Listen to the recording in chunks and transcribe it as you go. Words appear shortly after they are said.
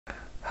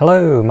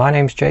Hello, my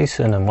name's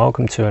Jason and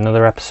welcome to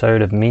another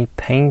episode of me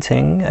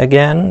painting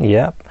again.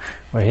 Yep,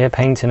 we're here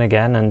painting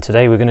again, and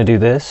today we're going to do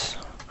this.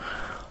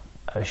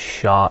 A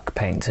shark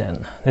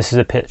painting. This is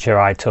a picture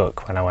I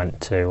took when I went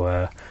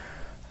to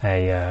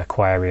a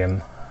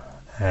aquarium.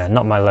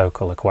 Not my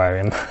local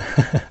aquarium,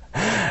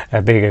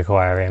 a big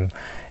aquarium,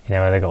 you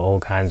know, where they got all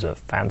kinds of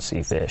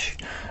fancy fish.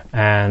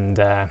 And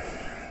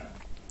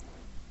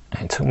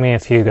it took me a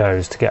few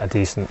goes to get a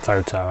decent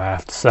photo, I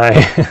have to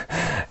say,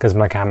 because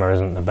my camera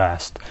isn't the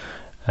best.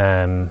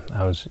 I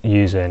was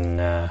using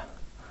not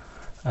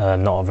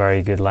a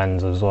very good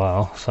lens as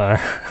well, so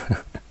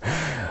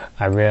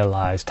I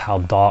realised how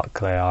dark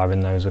they are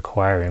in those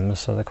aquariums,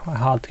 so they're quite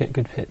hard to get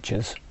good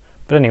pictures.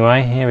 But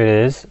anyway, here it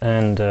is,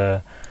 and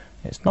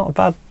it's not a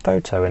bad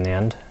photo in the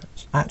end.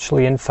 It's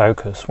actually in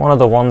focus, one of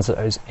the ones that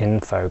is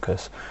in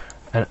focus.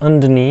 And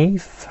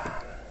underneath,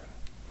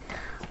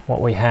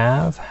 what we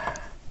have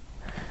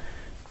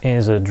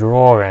is a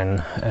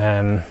drawing.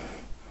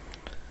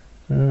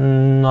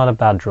 Not a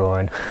bad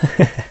drawing,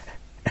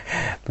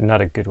 but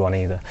not a good one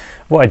either.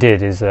 What I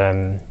did is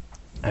I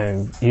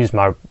used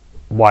my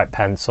white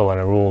pencil and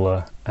a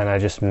ruler, and I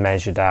just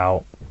measured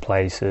out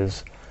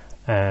places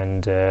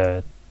and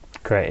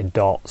created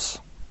dots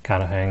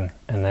kind of thing,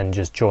 and then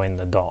just joined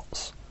the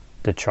dots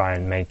to try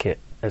and make it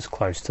as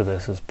close to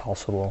this as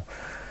possible.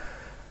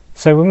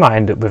 So we might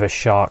end up with a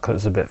shark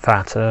that's a bit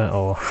fatter,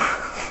 or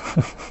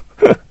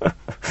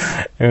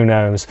who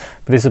knows,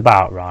 but it's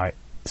about right,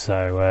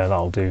 so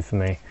that'll do for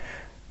me.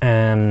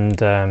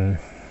 And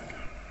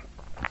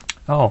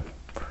oh,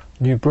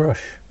 new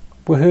brush,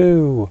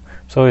 woohoo!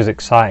 It's always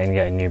exciting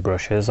getting new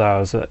brushes. I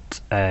was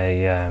at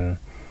a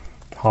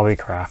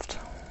hobbycraft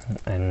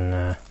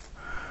and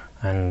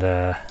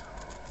I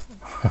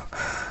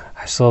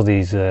saw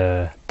these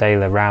De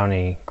La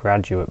Rowney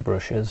graduate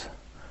brushes,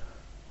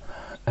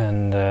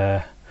 and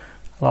a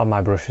lot of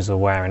my brushes are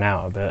wearing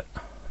out a bit,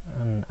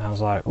 and I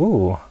was like,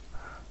 ooh,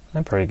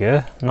 they're pretty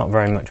good. Not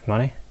very much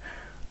money.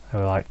 They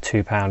were like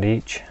 £2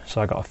 each, so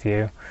I got a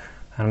few, and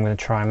I'm going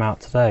to try them out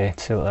today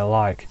to see what they're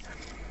like.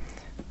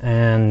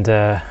 And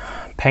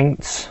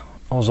paints,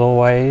 as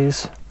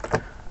always,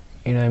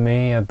 you know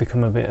me, I've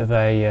become a bit of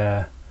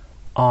a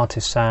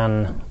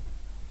Artisan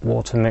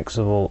water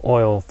mixable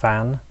oil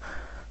fan,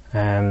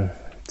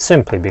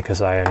 simply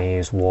because I only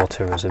use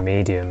water as a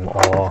medium,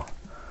 or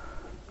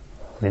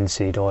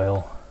linseed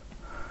oil,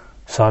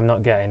 so I'm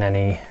not getting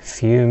any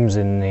fumes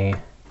in the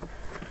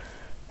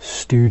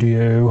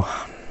studio.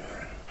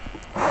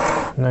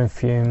 No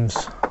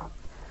fumes.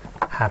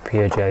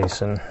 Happier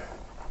Jason.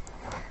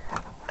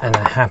 And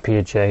a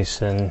happier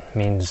Jason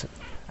means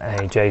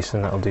a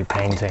Jason that'll do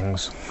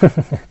paintings.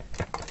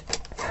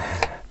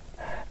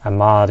 A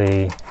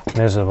mardy,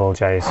 miserable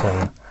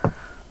Jason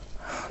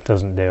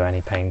doesn't do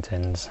any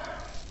paintings.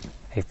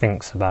 He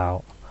thinks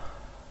about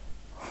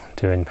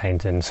doing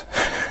paintings.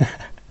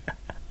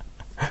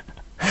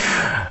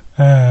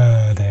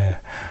 Oh dear.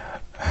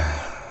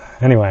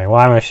 Anyway,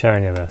 why am I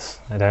showing you this?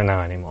 I don't know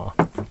anymore.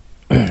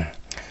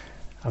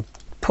 I've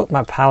put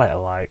my palette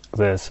like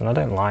this and I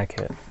don't like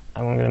it.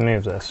 I'm going to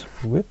move this.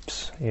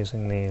 Whoops.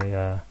 Using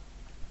the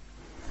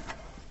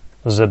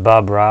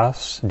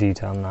Zababras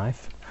detail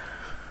knife.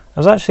 I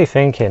was actually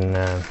thinking,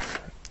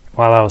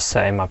 while I was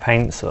setting my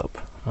paints up,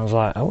 I was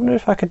like, I wonder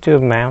if I could do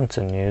a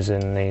mountain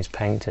using these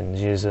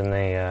paintings, using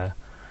the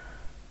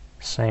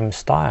same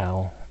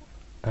style.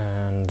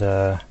 And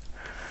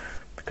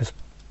because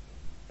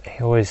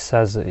he always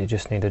says that you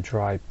just need a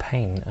dry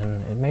paint,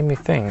 and it made me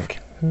think,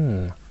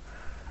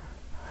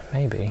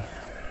 maybe.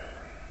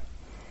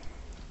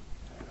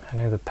 I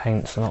know the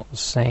paints are not the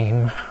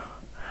same,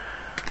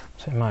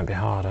 so it might be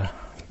harder,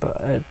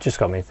 but it just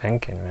got me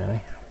thinking,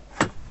 really.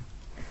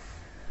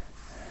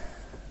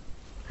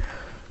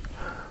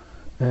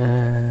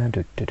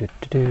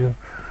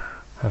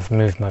 I've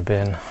moved my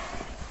bin.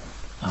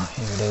 Oh,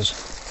 here it is.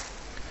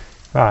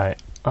 Right,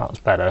 that's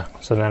better.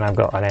 So then I've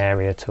got an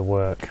area to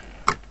work.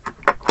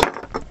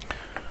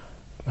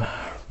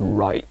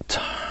 Right.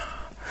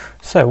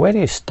 So where do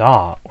you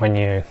start when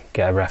you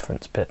get a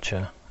reference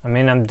picture? I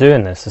mean, I'm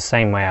doing this the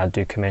same way I'd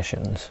do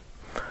commissions.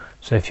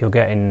 So if you're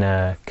getting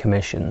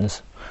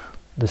commissions,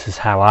 this is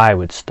how I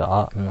would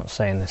start. I'm not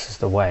saying this is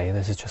the way.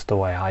 This is just the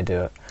way I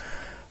do it.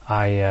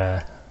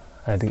 I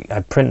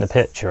print the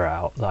picture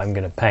out that I'm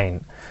going to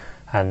paint,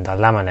 and I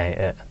laminate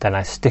it. Then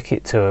I stick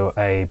it to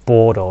a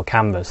board or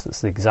canvas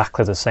that's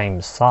exactly the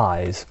same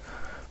size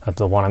of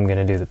the one I'm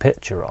going to do the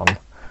picture on.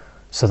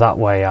 So that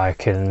way I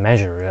can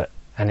measure it,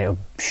 and it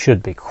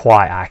should be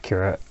quite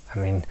accurate. I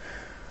mean,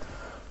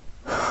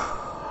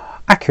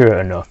 accurate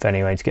enough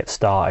anyway to get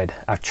started.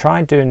 I've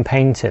tried doing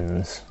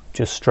paintings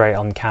just straight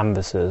on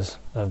canvases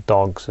of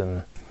dogs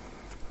and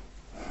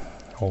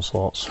all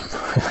sorts,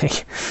 really,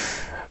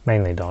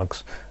 mainly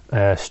dogs,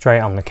 straight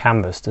on the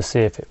canvas to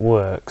see if it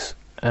works.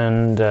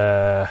 And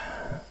I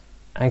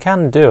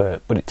can do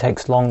it, but it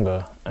takes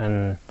longer,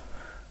 and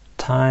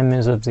time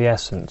is of the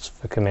essence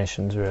for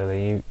commissions,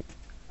 really.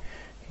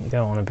 You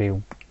don't want to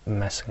be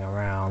messing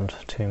around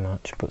too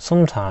much, but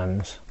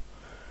sometimes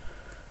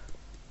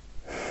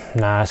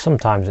Nah,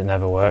 sometimes it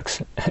never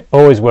works. It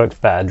always works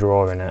better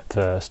drawing it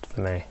first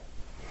for me.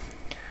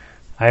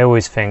 I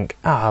always think,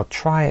 I'll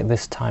try it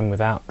this time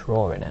without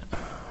drawing it.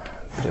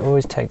 But it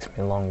always takes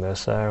me longer,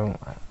 so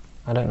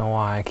I don't know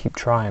why I keep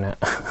trying it.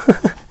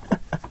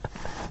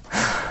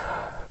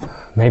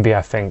 Maybe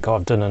I think,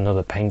 I've done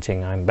another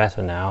painting, I'm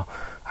better now,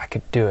 I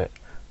could do it.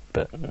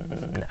 But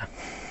nah,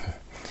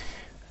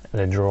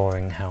 the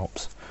drawing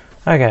helps.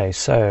 Okay,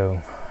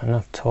 so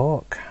enough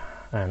talk,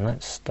 and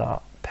let's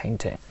start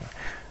painting.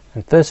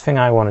 And first thing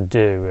I want to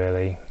do,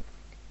 really,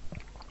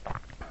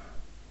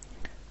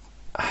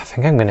 I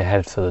think I'm going to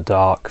head for the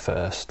dark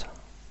first.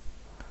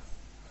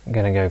 I'm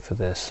going to go for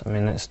this. I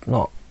mean, it's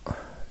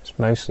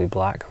mostly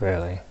black,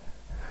 really.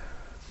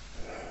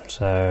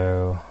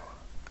 So,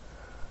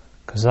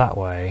 because that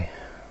way,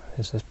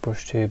 is this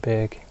brush too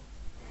big?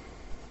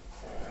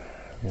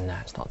 No,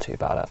 it's not too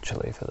bad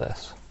actually for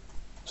this.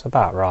 It's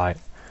about right.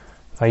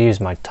 If I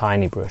use my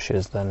tiny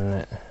brushes,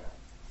 then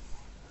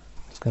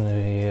it's going to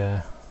be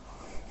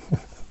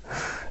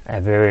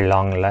a very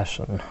long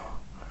lesson.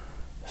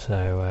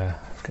 So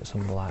let's get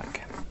some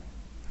black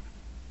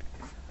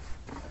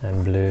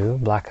and blue,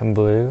 black and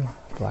blue,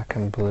 black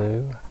and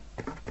blue.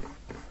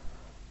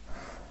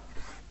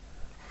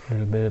 A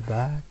little bit of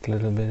black, a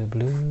little bit of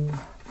blue.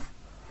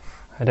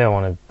 I don't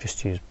want to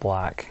just use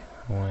black.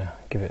 I want to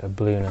give it a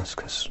blueness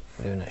because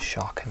we're doing a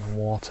shock in the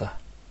water.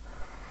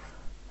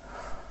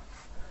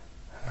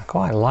 I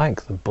quite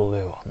like the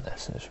blue on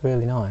this. It's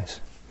really nice.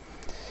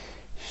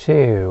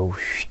 So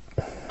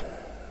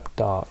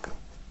dark.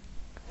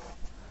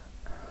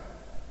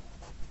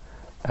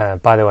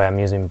 By the way, I'm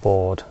using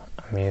board.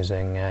 I'm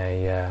using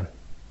a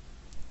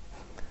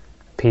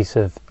piece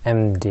of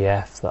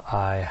MDF that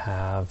I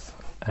have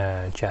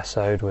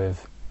gessoed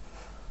with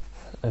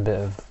a bit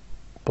of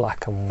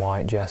black and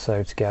white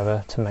gesso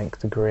together to make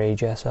the grey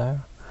gesso,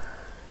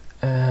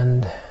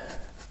 and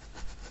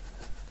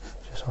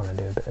just want to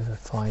do a bit of a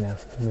finer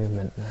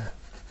movement there.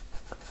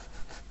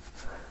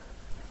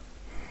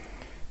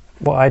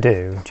 What I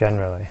do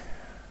generally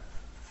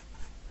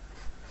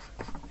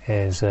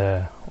is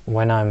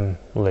when I'm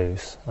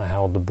loose, I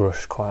hold the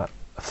brush quite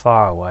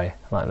far away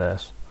like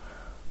this,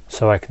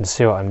 so I can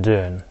see what I'm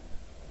doing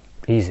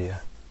easier.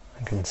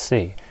 I can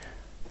see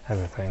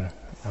everything.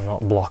 I'm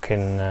not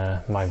blocking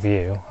my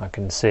view. I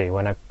can see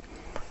when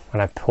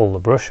I pull the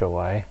brush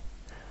away.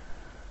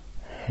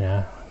 You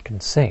know, I can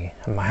see,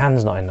 and my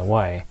hand's not in the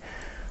way.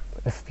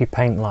 But if you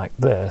paint like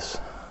this,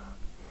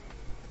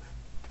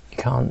 you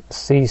can't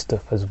see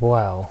stuff as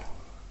well,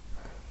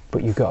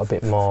 but you've got a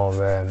bit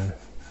more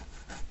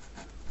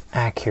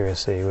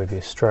accuracy with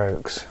your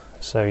strokes.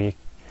 So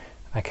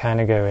I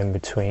kind of go in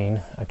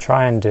between. I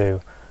try and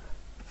go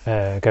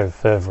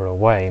further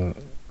away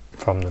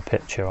from the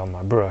picture on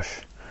my brush,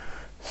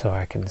 so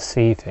I can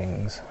see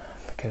things,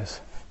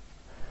 because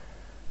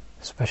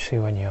especially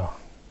when you're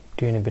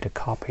doing a bit of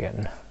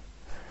copying,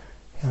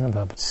 you want to be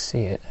able to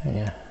see it, don't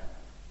you?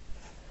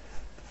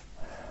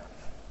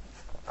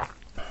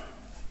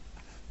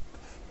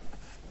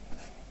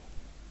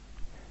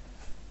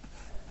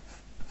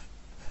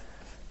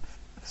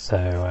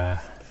 So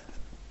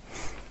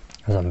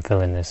as I'm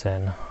filling this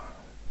in,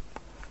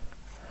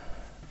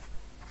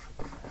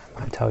 I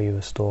might tell you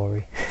a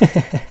story.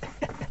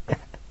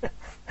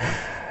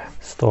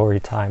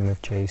 Story time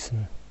with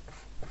Jason.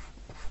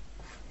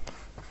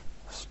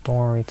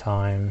 Story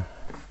time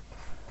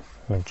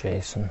with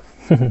Jason.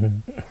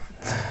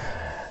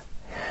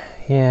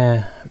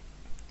 Yeah.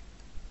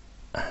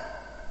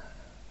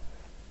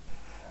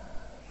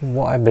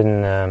 What I've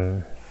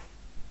been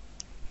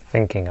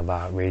thinking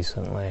about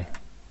recently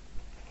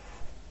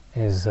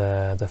is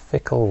the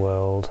fickle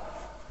world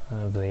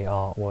of the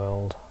art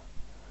world.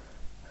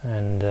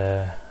 And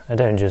I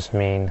don't just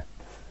mean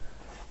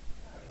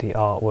the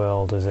art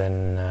world as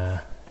in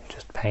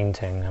just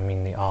painting, I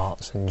mean the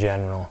arts in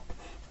general.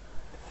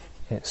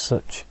 It's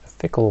such a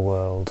fickle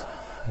world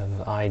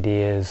of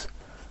ideas,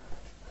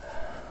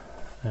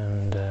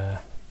 and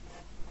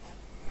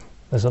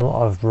there's a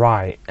lot of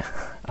right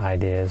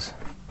ideas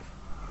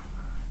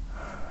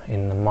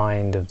in the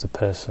mind of the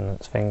person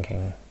that's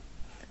thinking,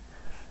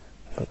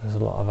 but there's a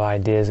lot of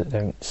ideas that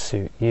don't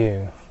suit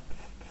you.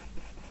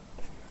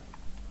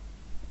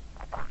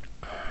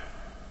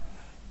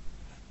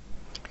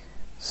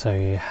 So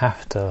you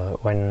have to,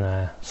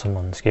 when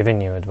someone's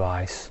giving you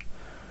advice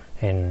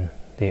in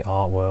the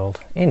art world,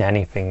 in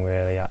anything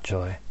really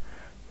actually,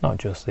 not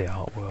just the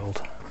art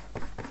world,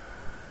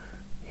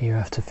 you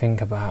have to think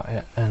about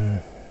it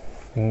and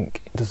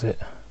think, is that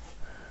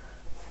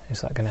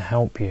going to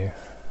help you?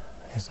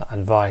 Is that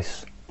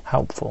advice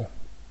helpful?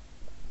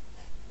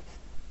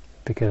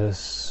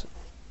 Because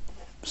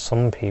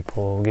some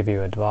people give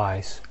you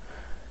advice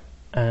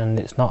and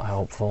it's not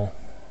helpful,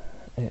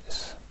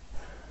 it's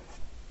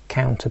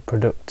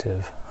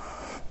counterproductive.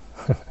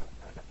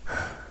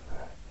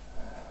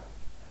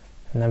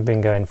 And I've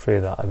been going through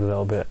that a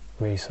little bit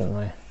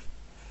recently,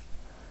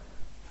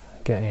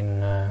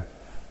 getting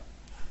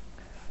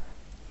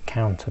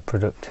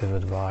counterproductive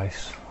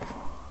advice,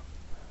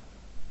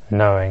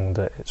 knowing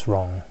that it's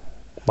wrong.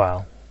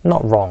 Well,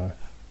 not wrong.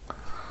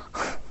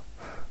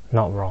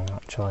 Not wrong,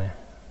 actually.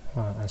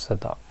 Well, I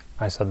said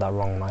that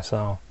wrong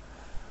myself.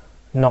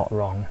 Not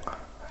wrong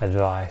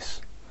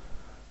advice.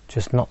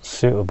 Just not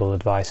suitable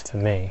advice for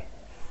me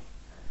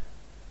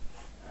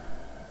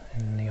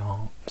in the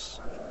arts.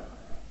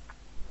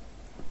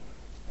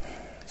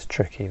 It's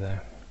tricky though.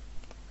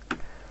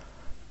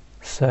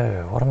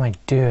 So, what am I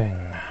doing?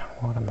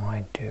 What am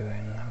I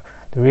doing?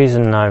 The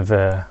reason I've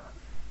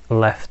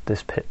left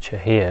this picture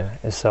here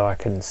is so I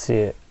can see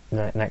it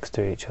next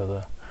to each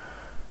other.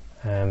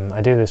 I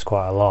do this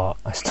quite a lot.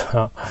 I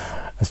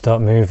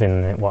start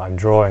moving what I'm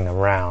drawing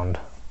around.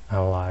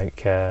 I'll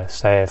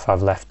say if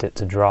I've left it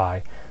to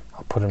dry,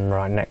 I'll put them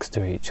right next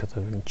to each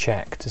other and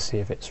check to see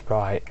if it's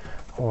right,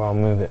 or I'll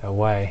move it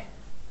away.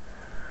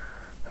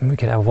 And we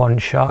could have one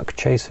shark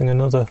chasing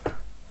another.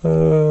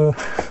 Oh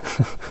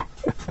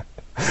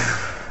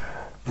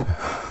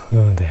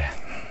dear.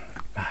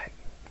 Right.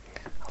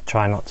 I'll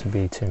try not to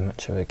be too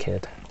much of a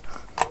kid.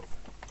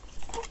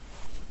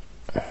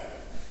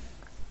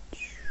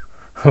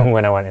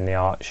 When I went in the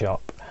art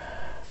shop,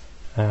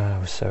 I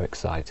was so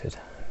excited.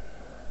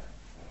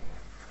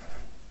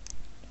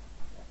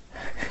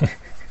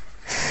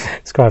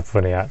 It's quite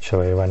funny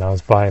actually, when I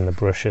was buying the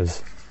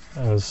brushes,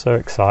 I was so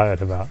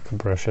excited about the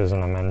brushes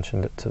and I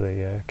mentioned it to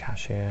the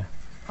cashier.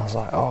 I was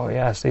like, oh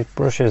yes, these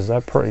brushes, they're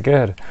pretty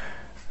good.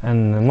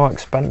 And the more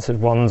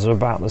expensive ones are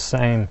about the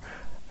same.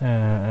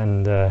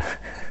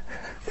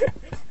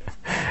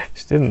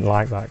 She didn't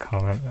like that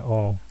comment at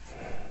all.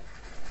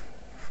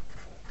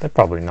 They're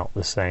probably not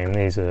the same.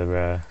 These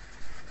are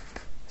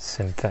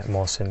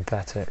more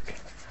synthetic,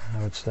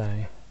 I would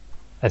say.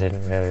 I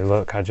didn't really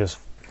look. I just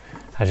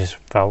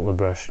felt the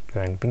brush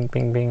going bing,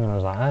 bing, bing, and I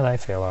was like, oh, they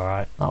feel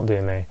alright. That'll do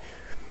me.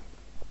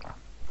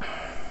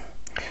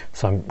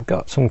 So I've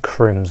got some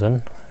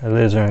crimson,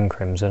 Alizarin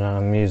Crimson, and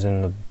I'm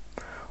using the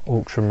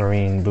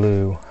Ultramarine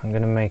Blue. I'm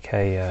going to make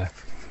a...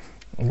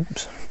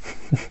 oops.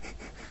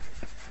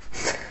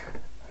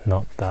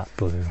 Not that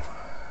blue.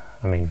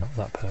 I mean, not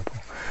that purple.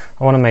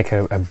 I want to make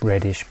a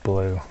reddish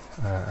blue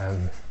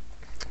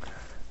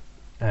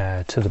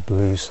to the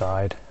blue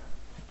side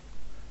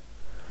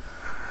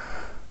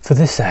for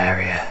this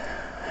area.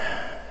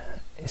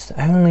 It's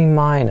only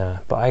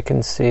minor, but I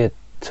can see a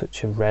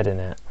touch of red in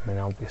it. I mean,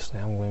 obviously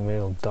I'm going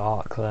real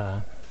dark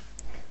there,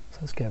 so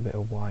let's get a bit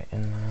of white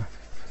in there.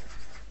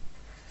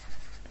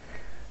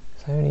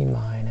 It's only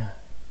minor,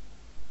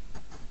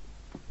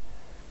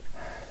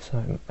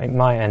 so it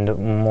might end up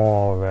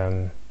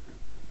more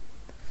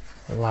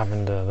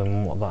lavender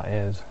than what that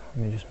is.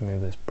 Let me just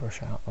move this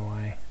brush out of the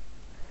way.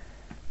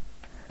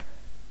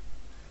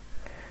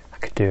 I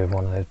could do with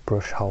one of those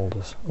brush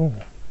holders. Ooh,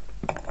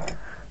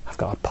 I've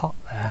got a pot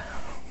there.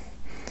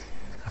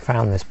 I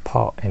found this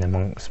pot in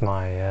amongst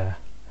my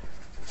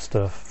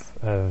stuff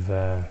of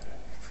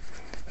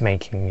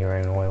making your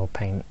own oil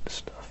paint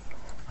stuff.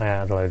 I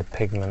had a load of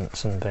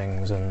pigments and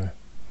things, and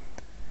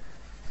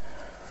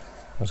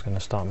I was going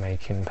to start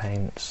making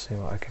paints, see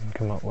what I can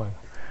come up with.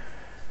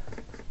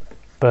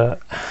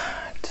 But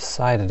I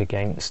decided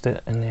against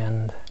it in the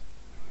end,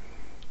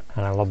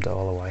 and I lobbed it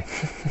all away.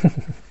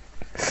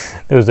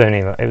 It was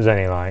only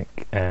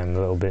like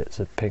little bits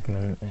of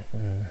pigment,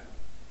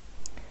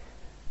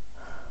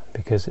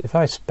 because if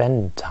I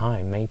spend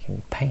time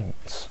making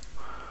paints,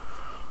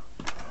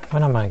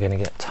 when am I going to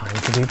get time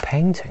to do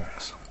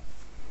paintings?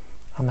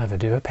 I'll never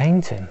do a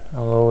painting.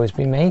 I'll always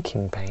be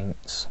making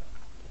paints,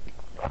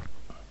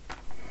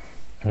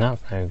 and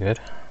that's no good.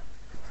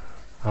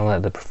 I'll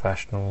let the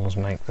professionals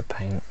make the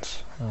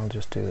paints. I'll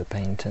just do the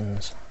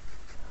paintings.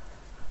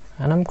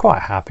 And I'm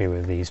quite happy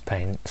with these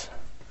paints.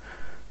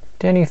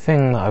 The only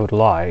thing that I would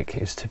like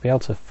is to be able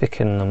to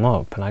thicken them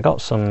up. And I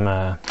got some,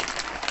 I'll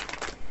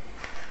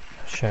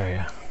show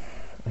you,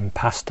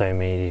 impasto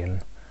medium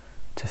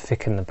to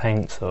thicken the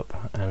paints up.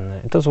 And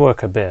it does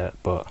work a bit,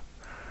 but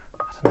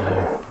I don't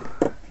know.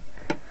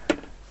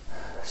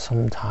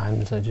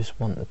 Sometimes I just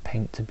want the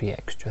paint to be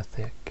extra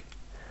thick.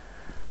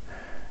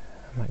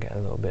 I might get a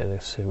little bit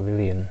of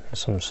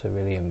some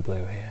Cerulean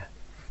Blue here.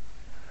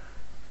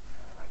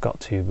 I've got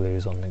two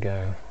blues on the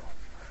go.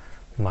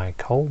 My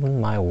cold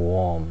and my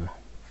warm.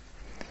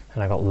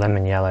 And I got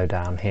lemon yellow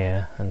down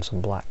here and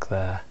some black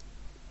there.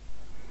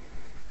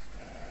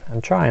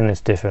 I'm trying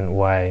this different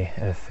way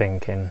of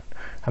thinking.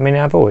 I mean,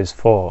 I've always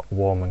thought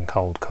warm and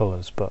cold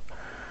colours, but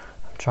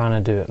I'm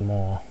trying to do it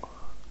more.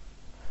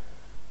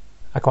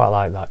 I quite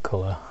like that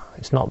colour.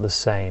 It's not the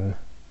same,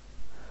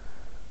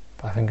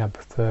 but I think I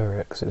prefer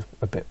it because it's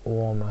a bit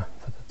warmer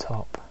for the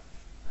top.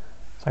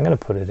 So I'm going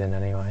to put it in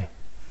anyway.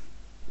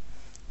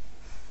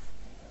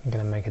 I'm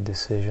going to make a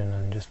decision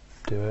and just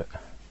do it.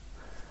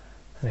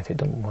 And if it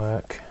doesn't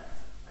work,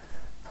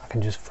 I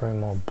can just throw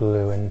more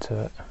blue into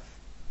it.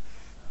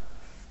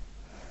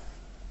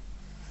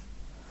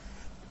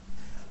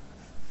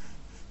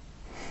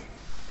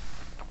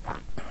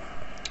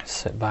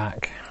 Sit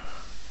back,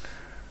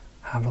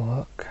 have a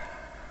look.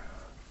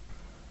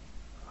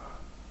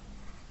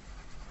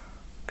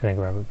 Gonna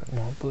grab a bit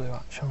more blue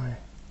actually.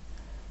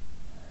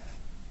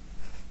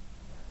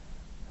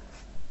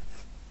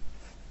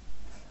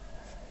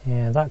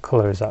 Yeah, that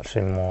colour is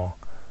actually more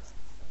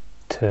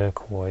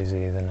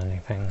turquoisey than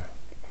anything.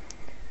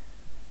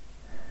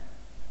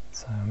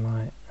 So I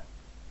might...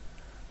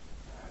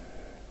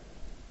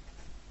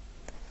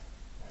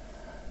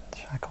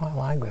 I quite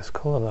like this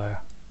colour though.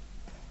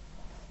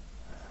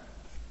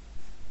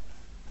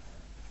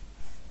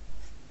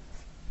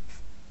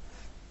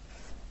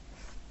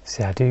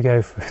 See, I do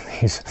go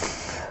through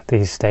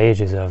these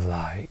stages of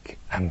like,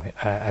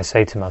 I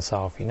say to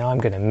myself, you know, I'm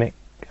going to mix.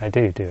 I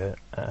do it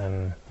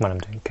when I'm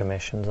doing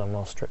commissions. I'm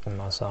more strict with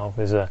myself.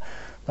 That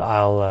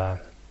I'll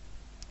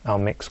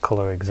mix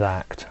colour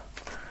exact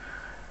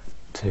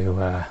to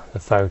the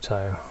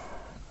photo,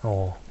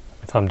 or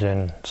if I'm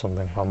doing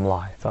something from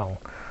life,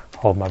 I'll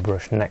hold my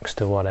brush next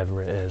to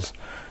whatever it is,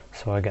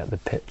 so I get the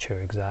picture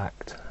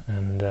exact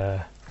and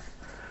the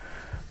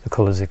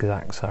colours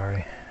exact.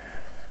 Sorry.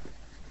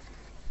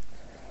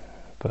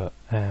 But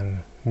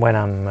when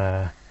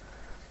I'm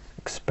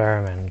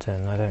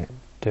experimenting, I don't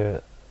do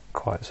it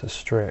quite so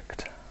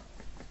strict.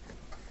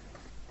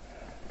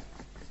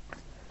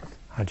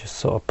 I just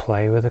sort of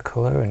play with the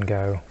colour and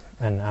go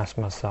and ask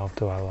myself,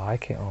 do I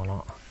like it or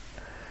not?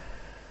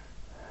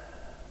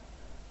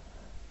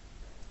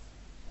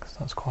 Because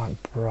that's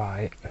quite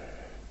bright.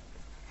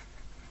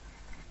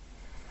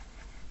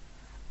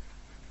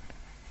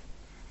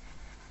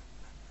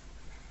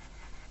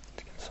 Let's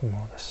get some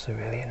more of the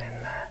cerulean in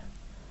there.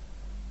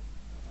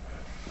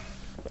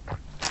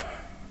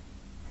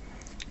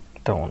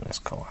 Don't want this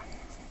colour.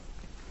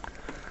 I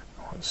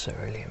want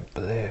cerulean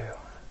blue.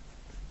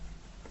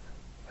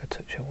 A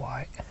touch of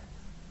white.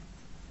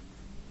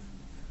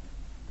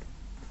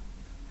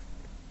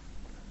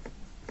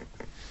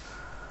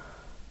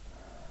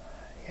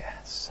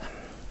 Yes.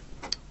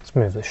 Let's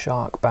move the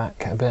shark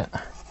back a bit.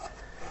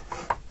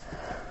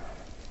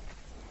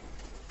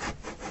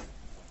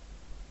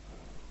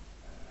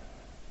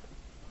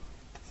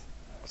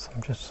 So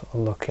I'm just sort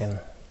of looking.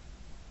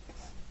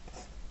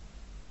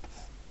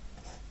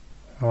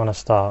 I want to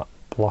start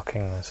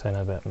blocking this in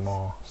a bit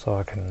more so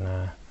I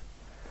can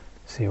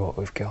see what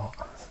we've got.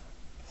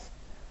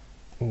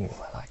 Ooh,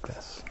 I like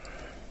this.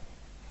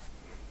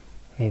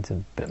 Needs a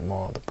bit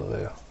more of the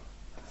blue.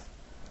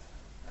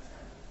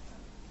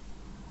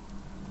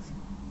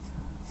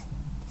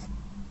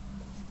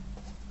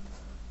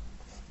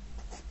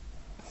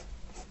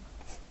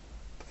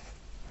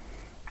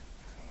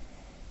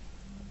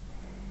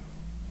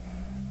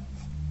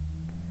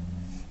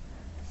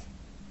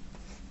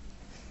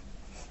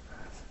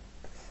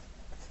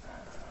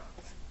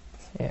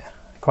 Yeah,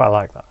 I quite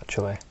like that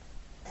actually.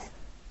 There's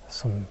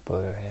some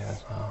blue here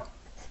as well.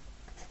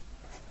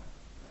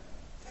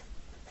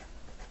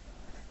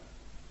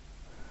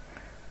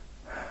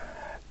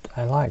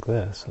 I like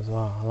this as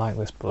well. I like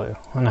this blue.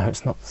 I know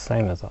it's not the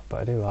same as that,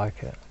 but I do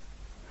like it.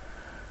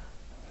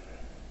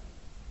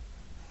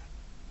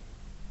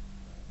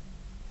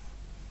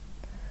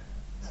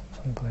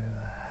 Some blue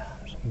there,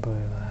 some blue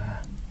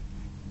there,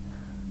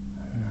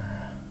 and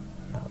there.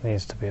 That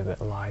needs to be a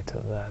bit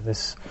lighter there.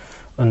 This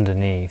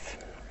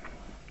underneath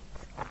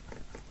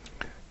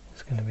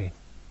is going to be a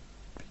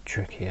bit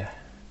trickier.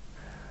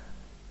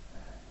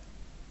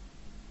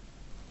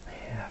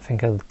 Yeah, I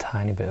think a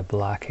tiny bit of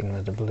black in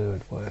with the blue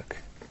would work.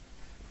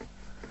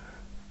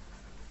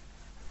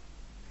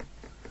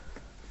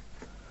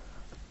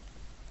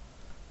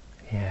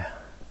 Yeah.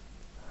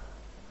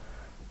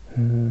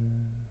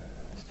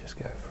 Let's just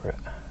go for it.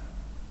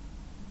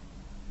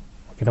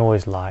 You can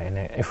always lighten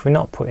it. If we're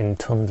not putting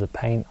tons of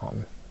paint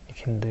on, you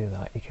can do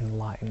that. You can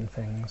lighten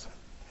things.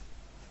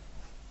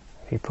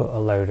 If you put a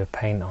load of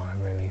paint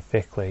on really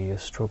thickly, you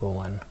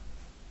struggle then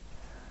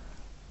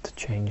to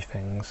change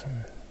things,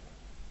 and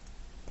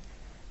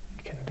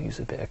you can lose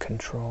a bit of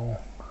control.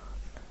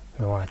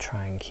 We want to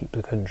try and keep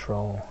the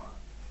control,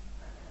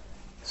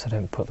 so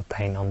don't put the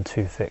paint on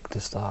too thick to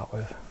start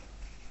with.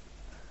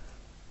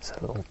 It's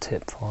a little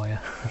tip for you.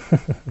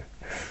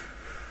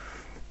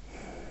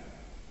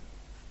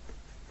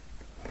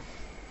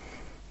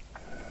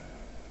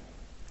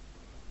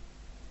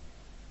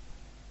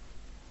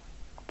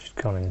 Just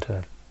gone into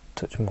a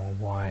touch more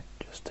white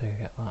just to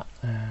get that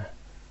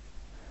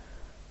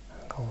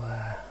angle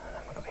there. And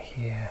then we've got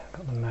here,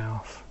 got the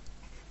mouth.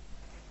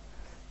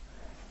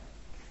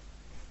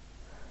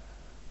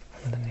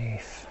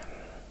 Underneath.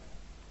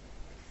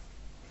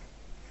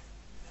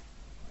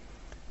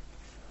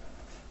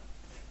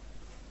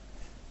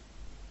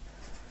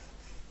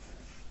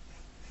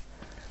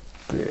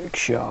 Big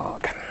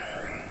shark.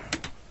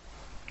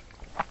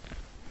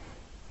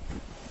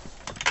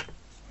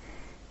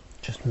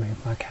 Just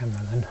move my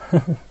camera then.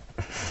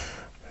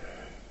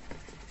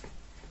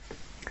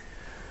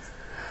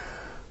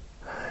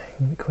 I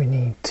think we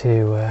need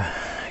to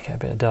get a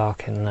bit of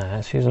dark in there.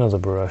 Let's use another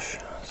brush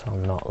so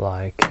I'm not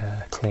like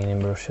cleaning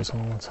brushes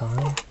all the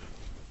time.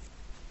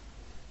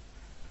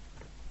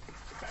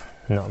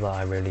 Not that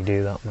I really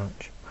do that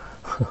much.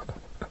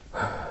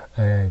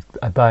 I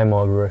buy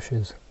more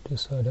brushes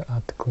just so I don't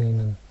have to clean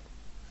them.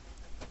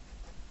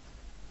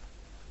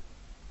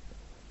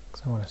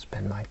 Because I want to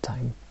spend my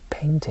time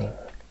painting.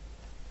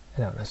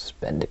 I don't want to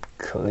spend it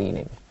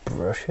cleaning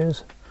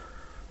brushes.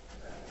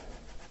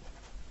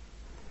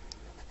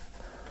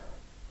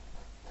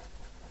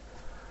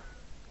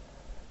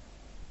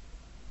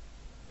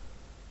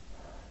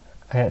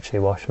 I actually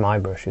wash my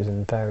brushes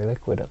in fairy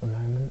liquid at the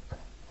moment.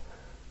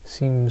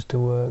 Seems to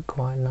work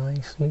quite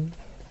nicely.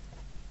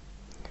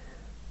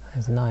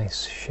 There's a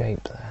nice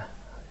shape there.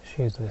 Let's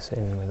use this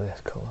in with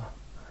this colour.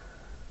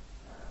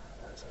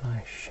 There's a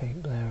nice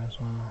shape there as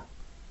well.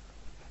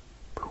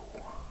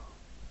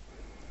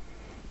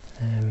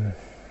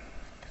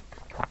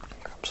 Grab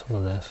some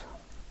of this.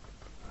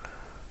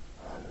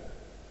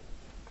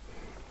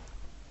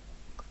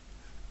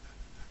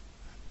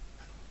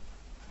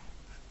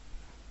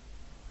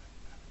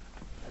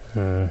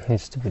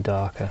 Needs to be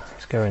darker.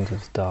 Let's go into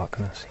the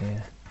darkness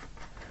here.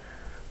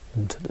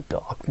 Into the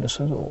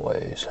darkness as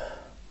always.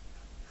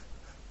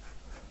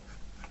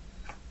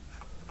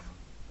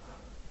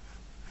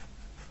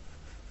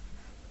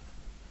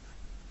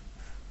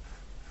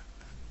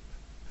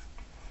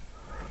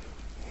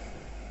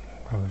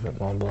 Probably a bit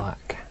more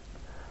black.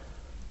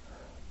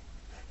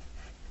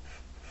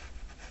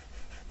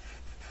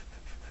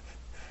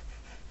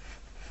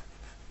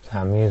 So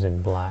I'm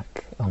using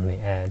black on the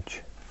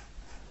edge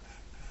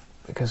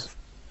because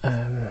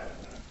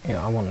you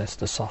know, I want this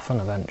to soften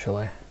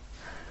eventually.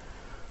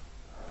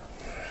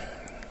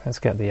 Let's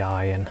get the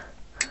eye in.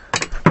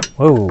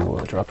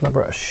 Whoa, dropping the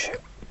brush.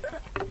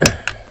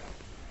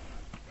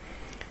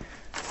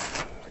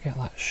 Get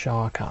that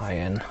shark eye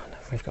in, then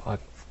we've got a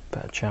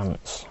better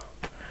chance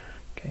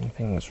getting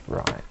things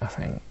right, I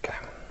think.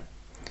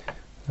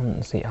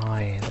 Once the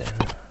eye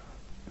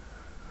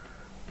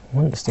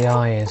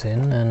is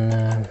in,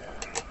 then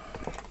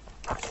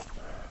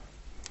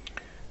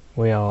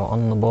we are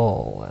on the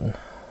ball then.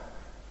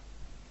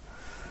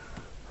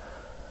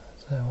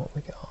 So what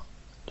we got?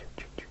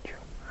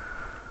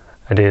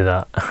 I do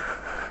that.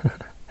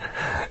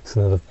 It's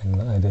another thing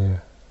that I do.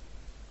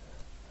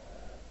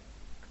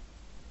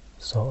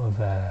 Sort of,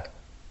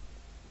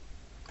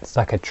 it's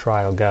like a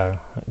trial go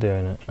at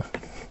doing it.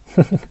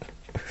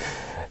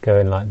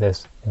 Going like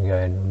this and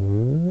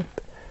going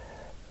whoop,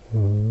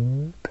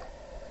 whoop.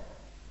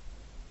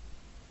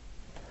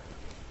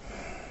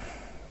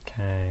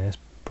 Okay, this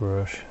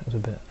brush is a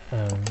bit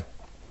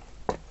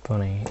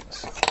funny.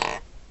 It's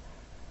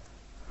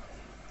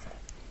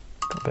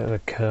got a bit of a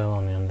curl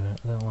on the end of it.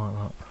 I don't like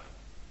that.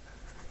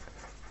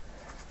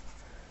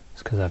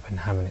 It's because I've been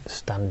having it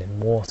stand in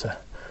water,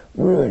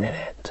 ruining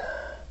it.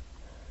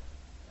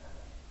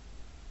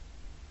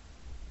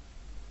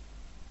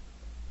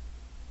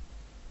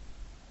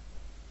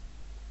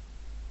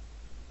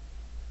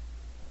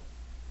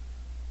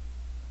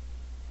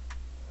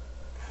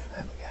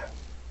 There we go.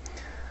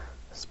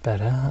 That's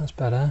better, that's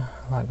better.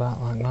 Like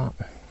that, like that.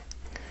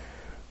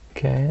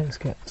 Okay, let's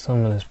get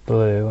some of this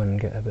blue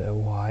and get a bit of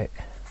white.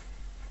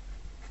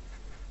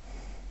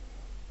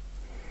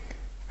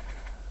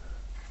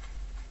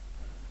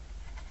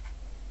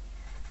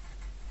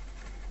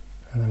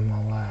 And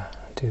then we'll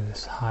do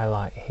this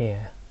highlight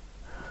here.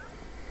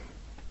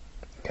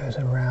 It goes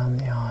around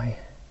the eye.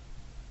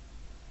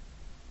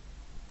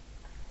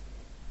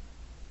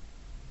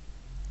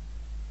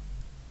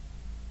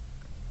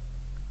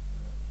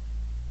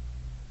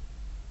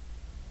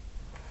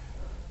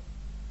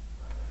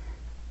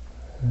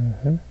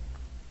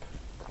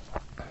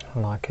 I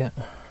like it.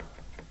 I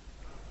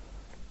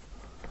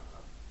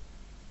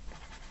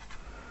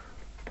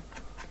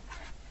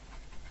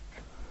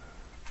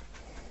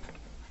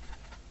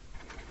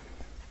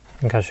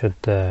think I should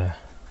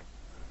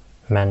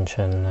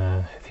mention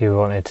if you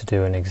wanted to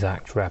do an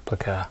exact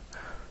replica,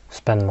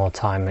 spend more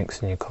time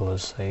mixing your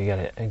colours so you get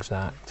it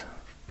exact.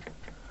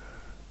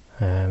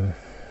 I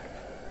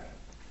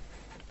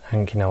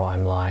think you know what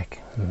I'm like.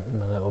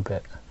 I'm a little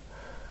bit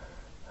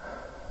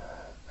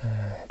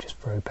just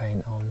throw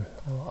paint on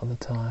a lot of the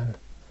time,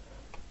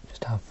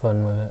 just have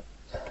fun with it.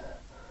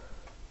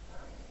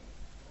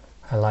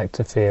 I like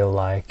to feel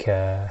like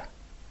I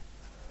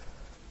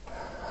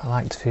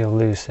like to feel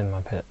loose in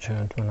my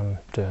picture when I'm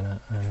doing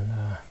it,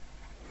 and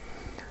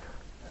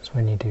that's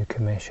when you do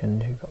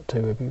commissions, you've got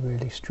to be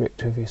really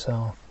strict with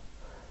yourself.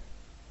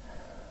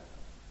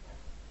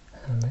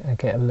 And I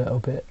get a little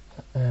bit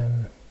I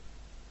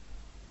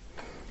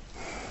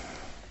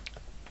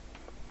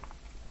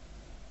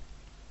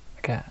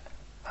get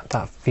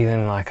that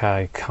feeling like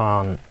I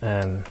can't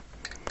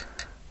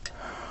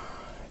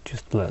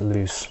just let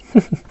loose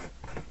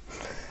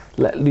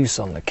let loose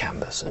on the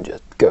canvas and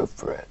just go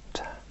for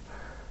it.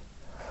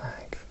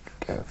 Like,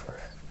 go for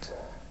it.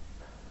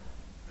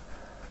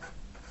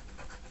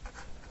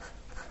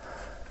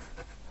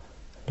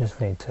 Just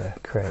need to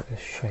create this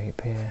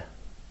shape here.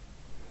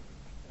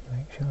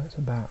 Make sure it's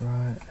about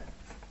right.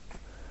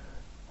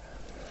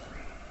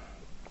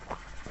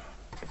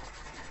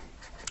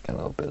 Get a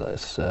little bit of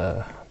this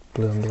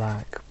blue and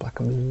black,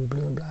 black and blue,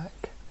 blue and black.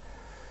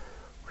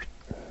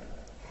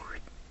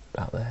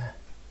 About there.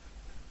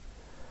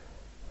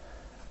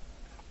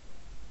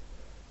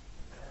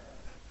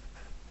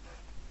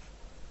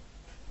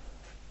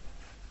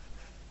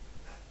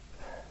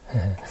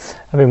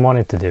 I've been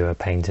wanting to do a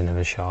painting of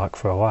a shark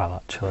for a while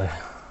actually.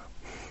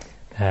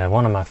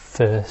 One of my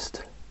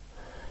first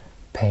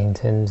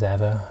paintings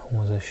ever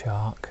was a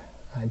shark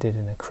I did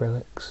in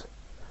acrylics,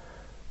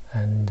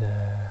 and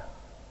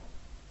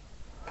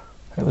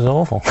it was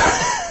awful.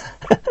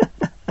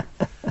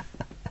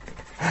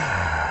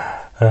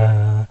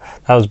 That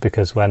was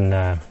because when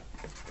I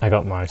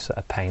got my set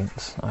of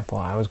paints, I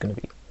thought I was going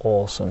to be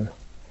awesome,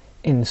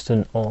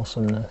 instant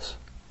awesomeness.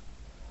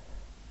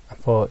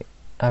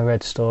 I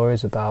read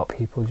stories about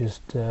people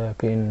just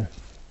being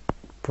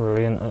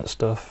brilliant at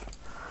stuff,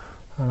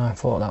 and I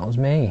thought that was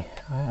me.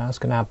 That's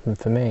going to happen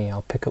for me.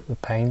 I'll pick up the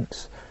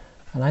paints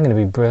and I'm going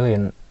to be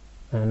brilliant,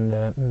 and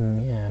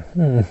yeah.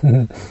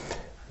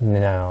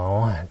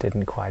 No, it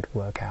didn't quite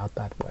work out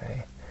that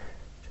way.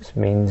 It just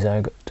means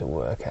I got to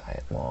work at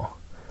it more,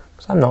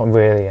 because I'm not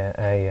really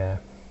I'm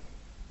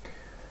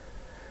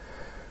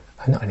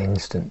not an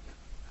instant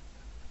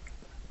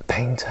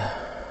painter.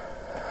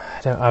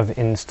 I don't have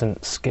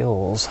instant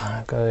skills.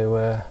 I've got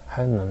to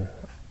hone them,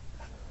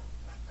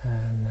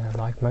 and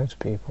like most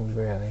people,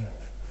 really.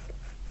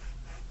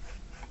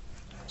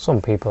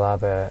 Some people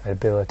have an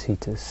ability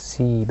to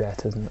see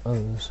better than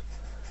others,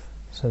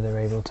 so they're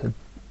able to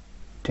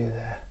do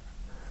their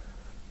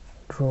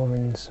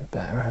drawings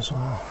better as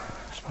well,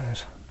 I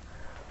suppose.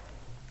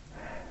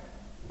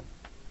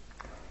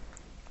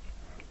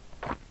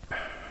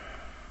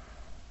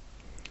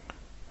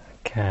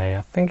 Okay,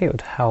 I think it would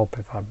help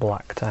if I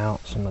blacked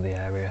out some of the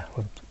area,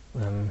 would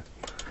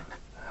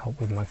help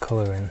with my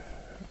colouring,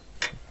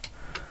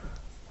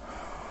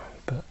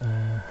 but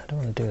I don't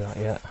want to do that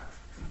yet,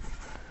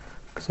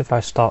 because if I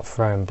start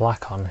throwing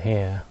black on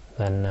here,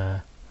 then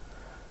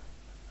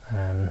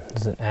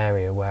there's an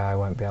area where I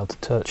won't be able to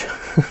touch,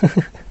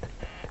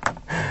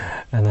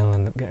 and then I'll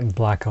end up getting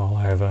black all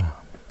over.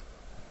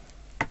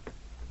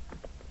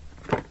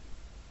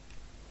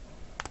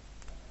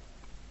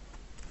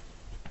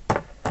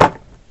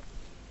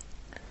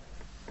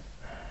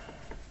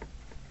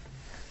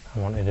 I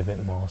wanted a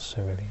bit more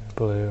cerulean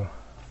blue.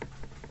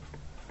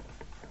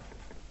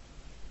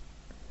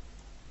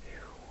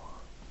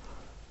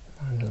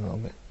 And a little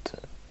bit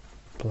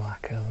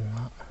blacker than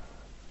that.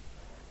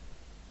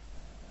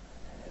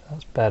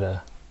 That's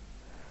better.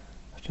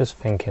 I was just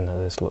thinking that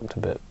this looked a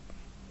bit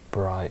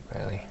bright,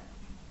 really.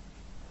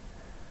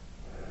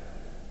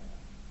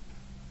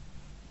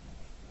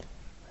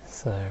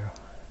 So,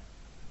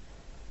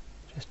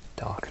 just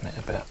darken it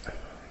a bit.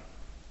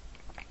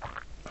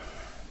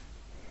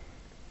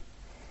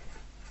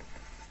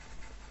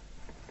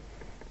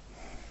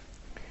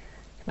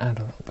 Add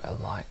a little bit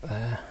of light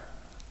there.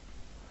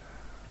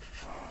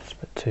 It's a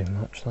bit too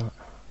much, that.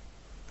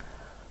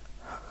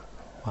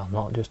 Well,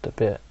 not just a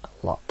bit, a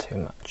lot too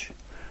much.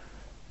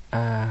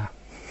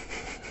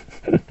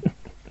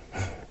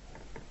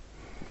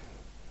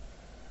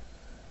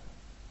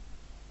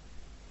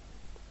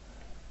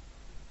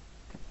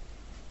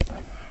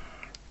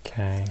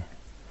 Okay,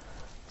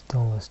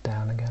 dull this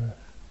down again.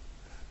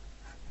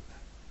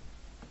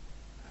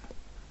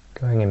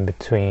 Going in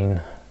between.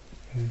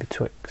 In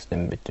between.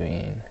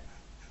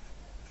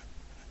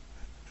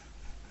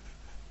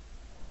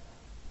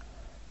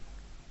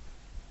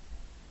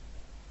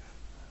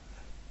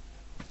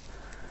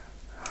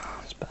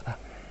 That's better.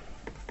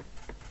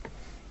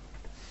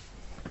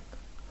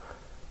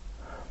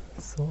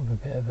 Sort of a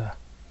bit of a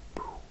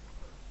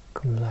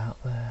comes out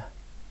there,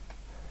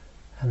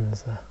 and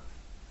there's a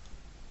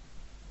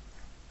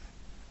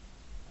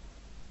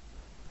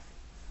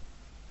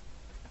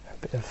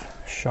bit of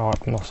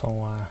shark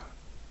muscle there.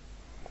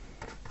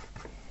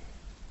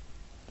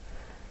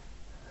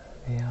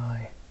 The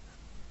eye.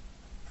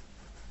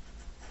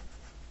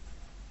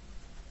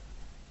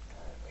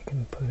 We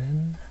can put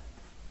in.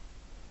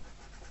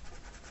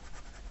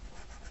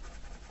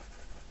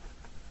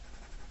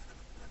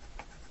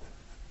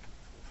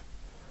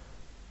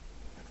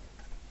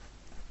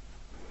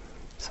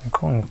 So I'm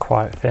going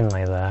quite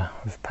thinly there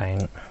with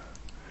paint.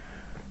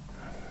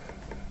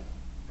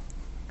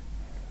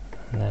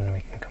 And then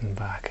we can come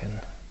back and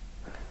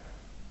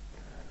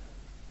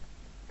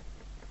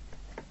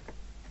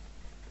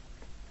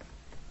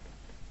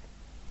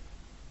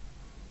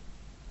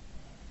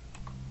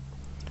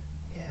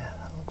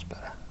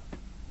better.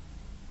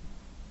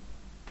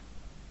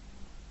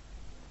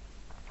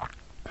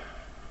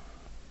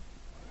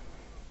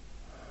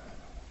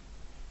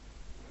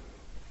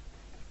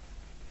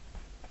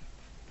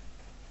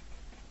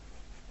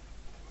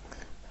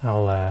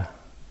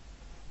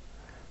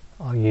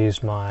 I'll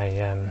use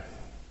my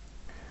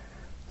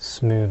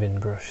smoothing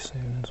brush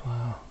soon as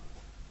well.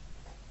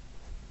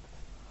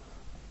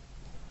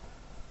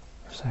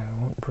 So I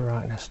want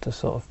brightness to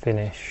sort of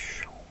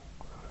finish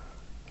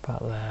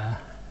about there.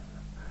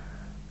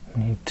 I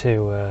need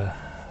to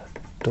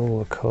dull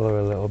the colour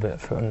a little bit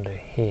for under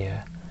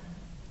here.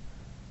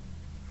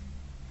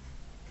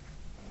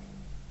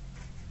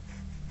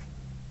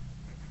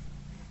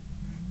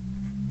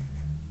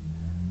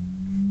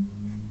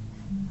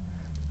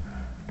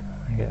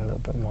 I get a little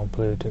bit more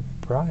blue to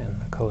brighten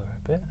the colour a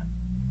bit.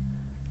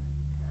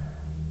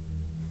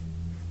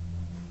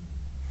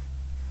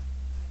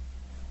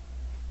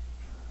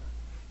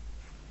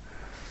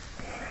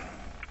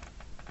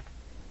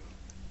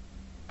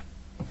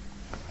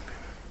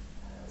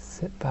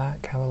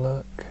 black, have a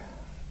look.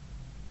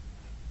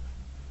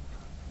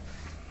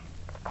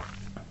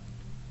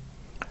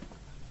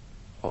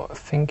 Oh,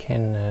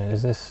 thinking,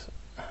 is this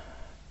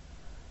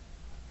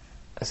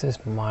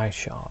my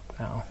shark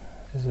now?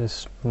 Is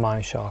this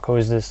my shark, or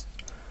is this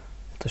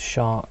the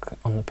shark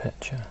on the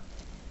picture?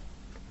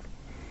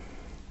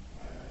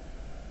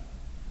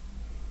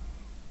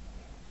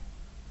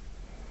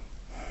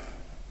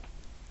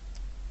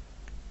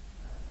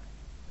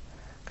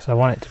 Because I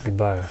want it to be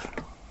both.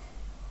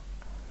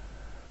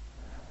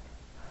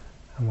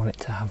 I want it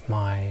to have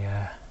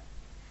my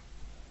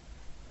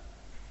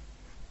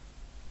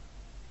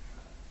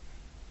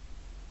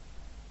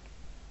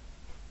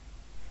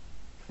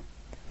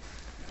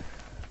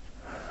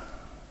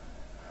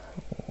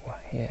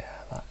yeah,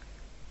 that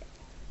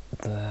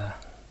there.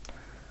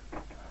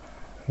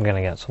 I'm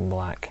gonna get some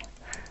black.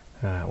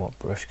 What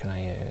brush can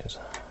I use?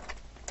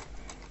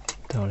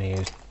 Don't want to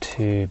use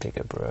too big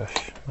a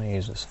brush. I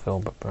use this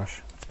filbert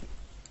brush.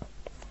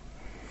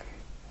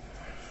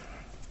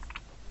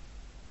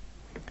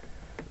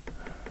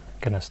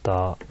 Gonna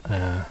start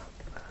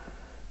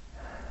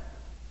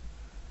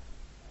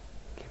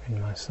giving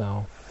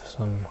myself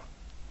some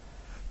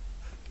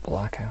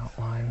black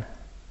outline.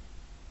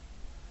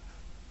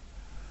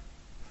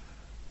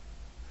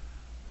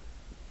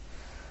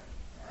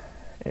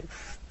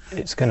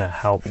 It's gonna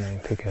help me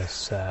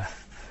because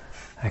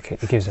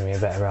it gives me a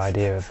better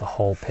idea of the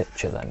whole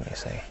picture then, you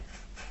see.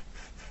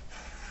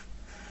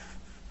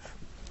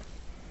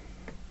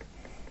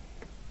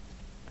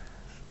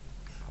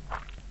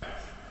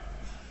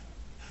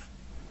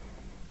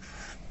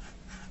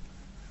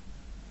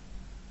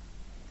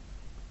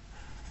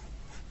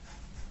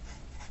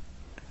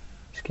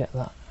 Get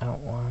that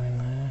outline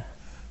there.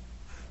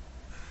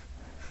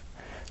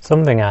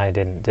 Something I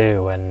didn't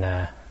do when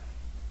I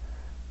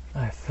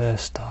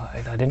first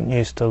started, I didn't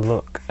used to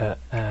look at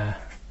the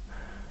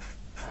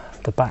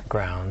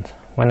background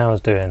when I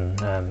was doing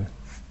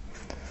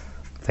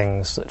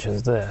things such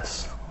as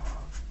this.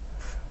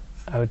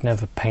 I would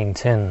never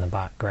paint in the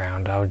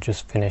background. I would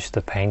just finish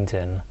the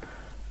painting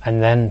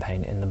and then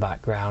paint in the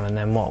background, and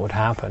then what would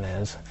happen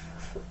is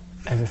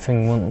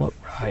everything wouldn't look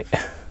right.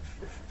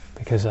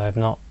 Because I've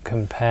not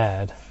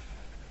compared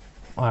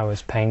what I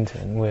was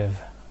painting with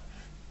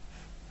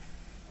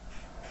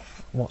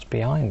what's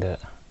behind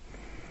it.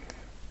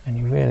 And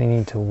you really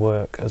need to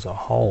work as a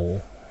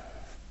whole.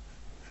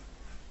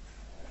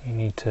 You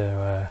need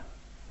to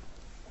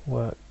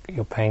work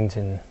your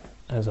painting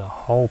as a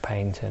whole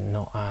painting,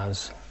 not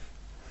as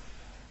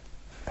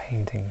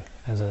painting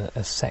as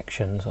a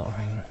section sort of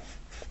thing.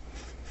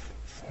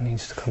 It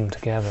needs to come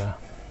together.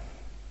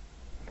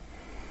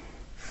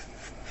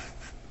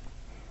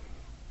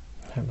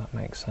 I hope that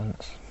makes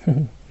sense.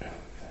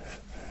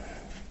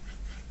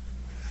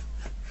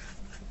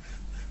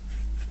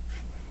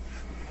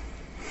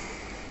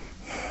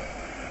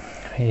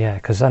 Yeah,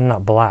 because I'm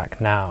not black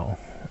now.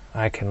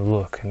 I can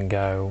look and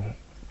go,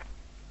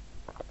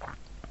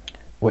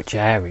 which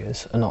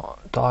areas are not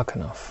dark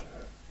enough?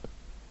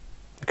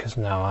 Because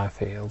now I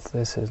feel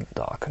this isn't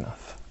dark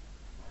enough.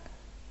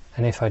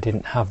 And if I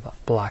didn't have that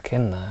black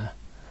in there,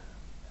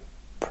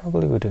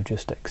 probably would have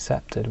just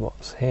accepted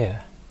what's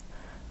here.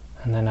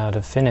 And then I'd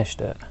have finished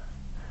it,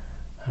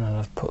 and I'd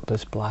have put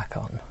this black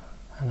on,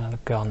 and I'd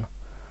have gone,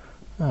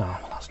 oh,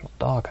 well, that's not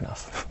dark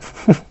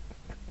enough.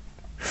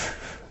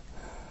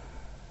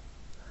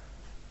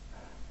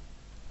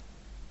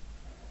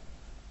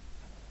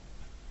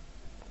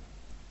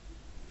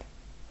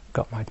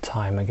 Got my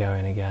timer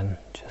going again,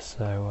 just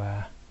so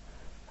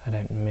I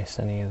don't miss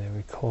any of the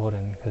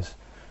recording, because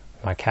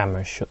my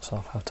camera shuts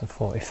off after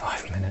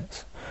 45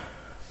 minutes.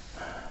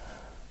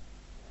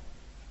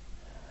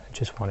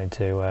 Just wanted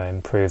to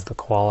improve the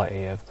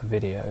quality of the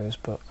videos,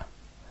 but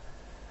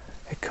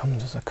it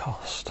comes as a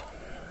cost.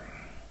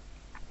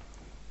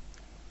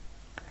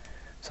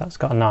 So that's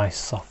got a nice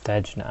soft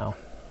edge now,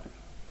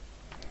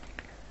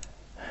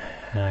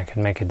 and I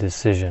can make a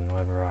decision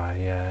whether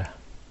I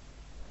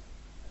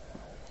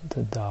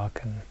to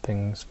darken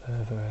things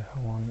further if I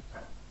want.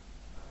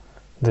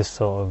 This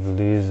sort of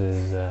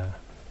loses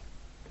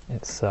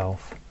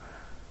itself.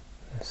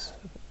 This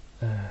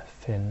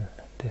fin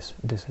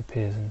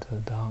disappears into the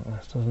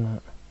darkness, doesn't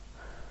it?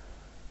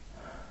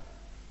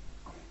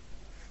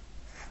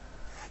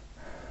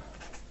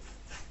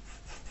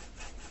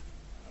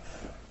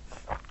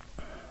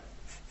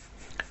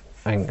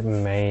 I think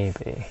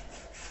maybe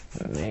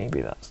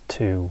that's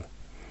too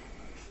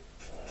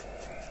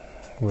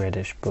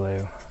reddish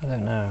blue. I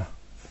don't know.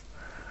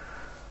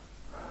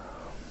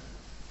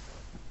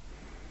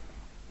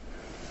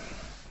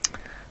 I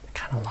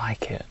kind of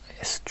like it.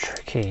 It's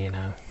tricky, you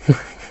know.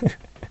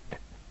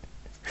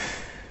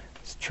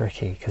 It's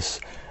tricky because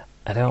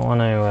I don't want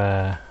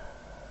to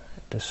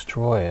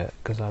destroy it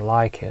because I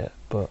like it,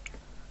 but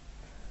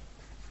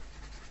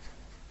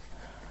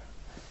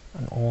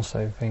I'm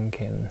also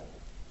thinking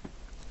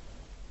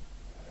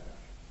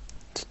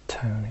to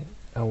tone it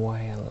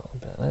away a little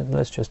bit.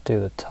 Let's just do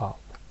the top.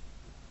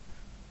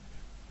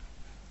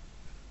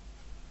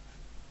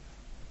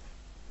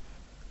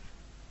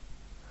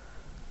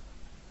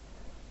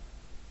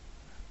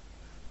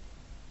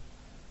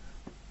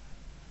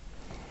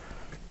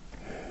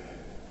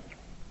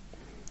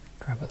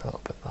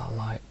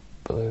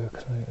 blue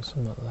because there's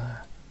something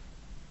there.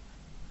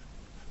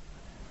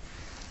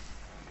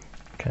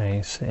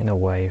 Okay, sitting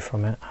away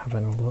from it,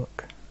 having a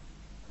look.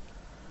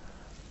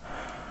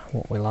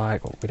 What we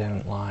like, what we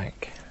don't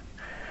like,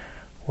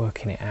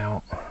 working it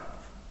out.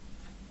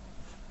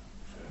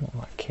 Not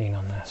that keen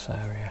on this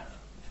area.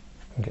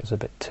 I think it's a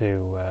bit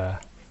too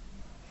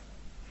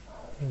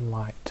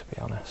light, to be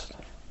honest.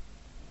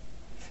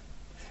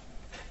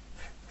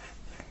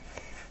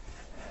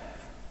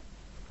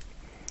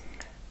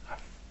 I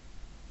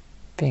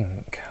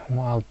think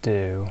what I'll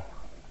do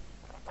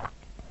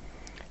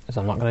is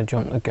I'm not going to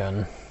jump the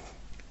gun.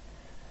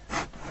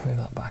 Move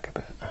that back a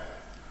bit.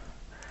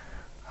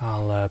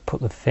 I'll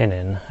put the fin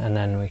in and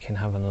then we can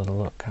have another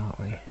look, can't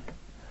we? We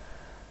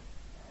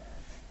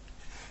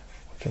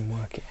can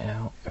work it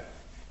out.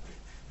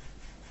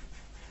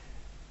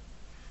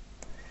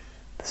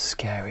 The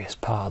scariest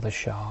part of the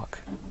shark.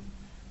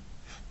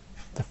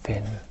 The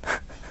fin.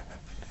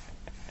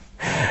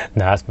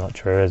 No, that's not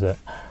true, is it?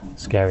 The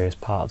scariest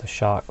part of the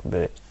shark would be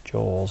its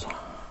jaws.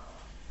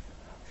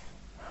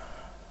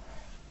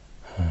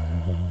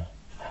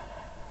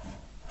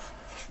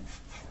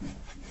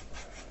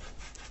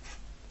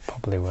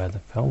 Probably where the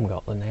film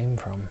got the name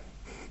from.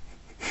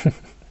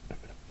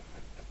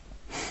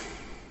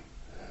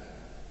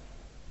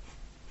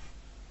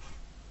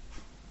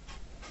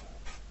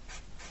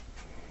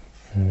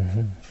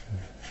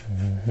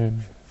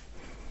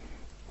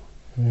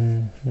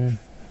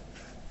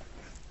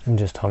 I'm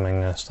just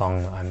humming a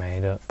song that I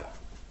made up.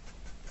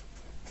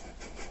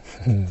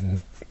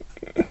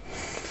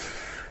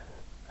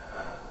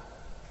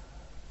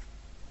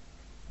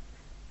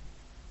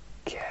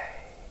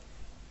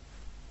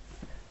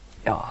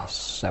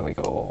 Yes, there we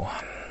go.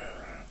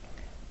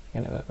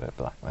 Get a bit of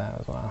black there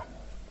as well.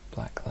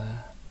 Black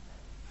there,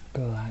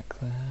 black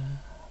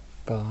there,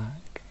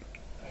 black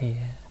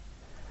here.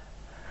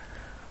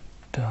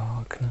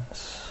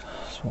 Darkness,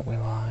 that's what we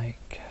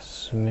like.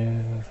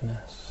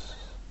 Smoothness,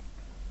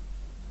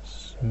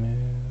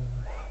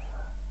 smooth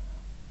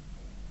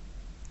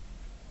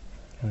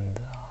and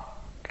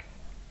dark.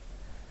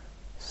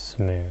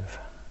 Smooth.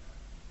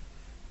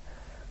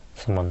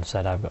 Someone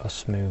said I've got a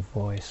smooth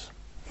voice.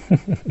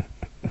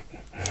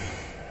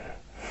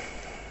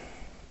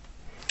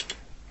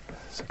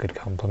 It's a good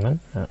compliment.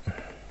 I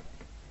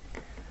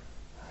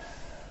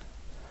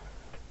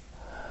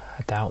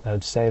doubt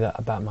they'd say that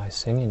about my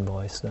singing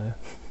voice though.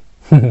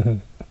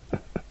 It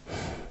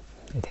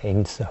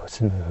ain't so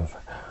smooth.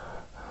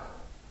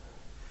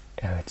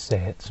 I would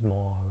say it's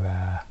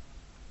more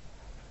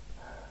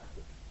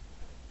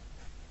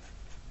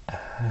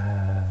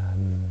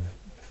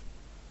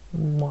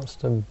what's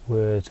the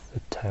word for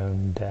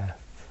tone deaf?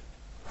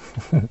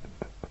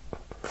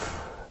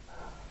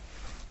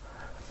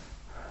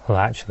 Well,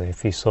 actually,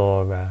 if you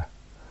saw the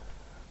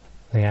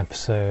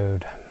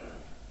episode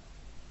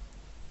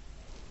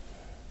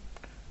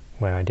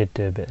where I did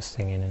do a bit of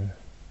singing, and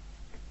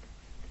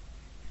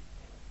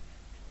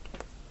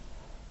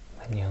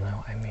then you'll know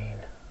what I mean.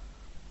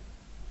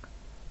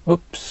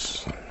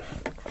 Oops.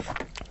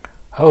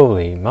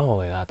 Holy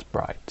moly, that's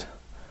bright.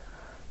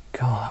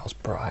 God, that was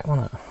bright,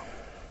 wasn't it?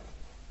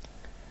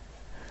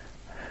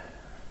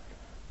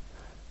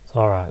 It's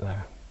alright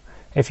though.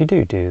 If you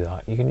do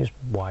that, you can just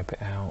wipe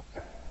it out.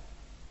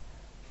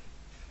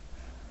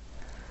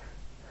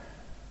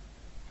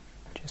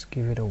 Just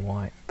give it a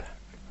wipe.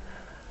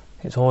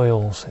 It's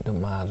oils, it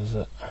doesn't matter, does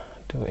it?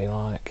 Do what you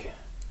like.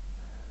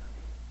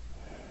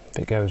 If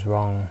it goes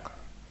wrong,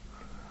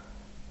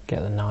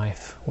 get the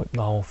knife, whip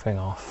the whole thing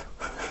off.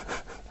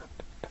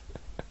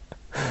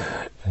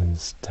 And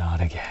start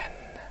again.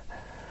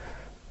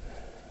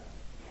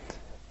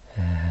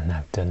 And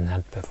I've done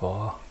that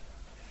before.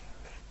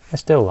 I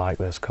still like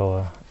this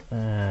colour.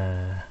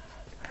 I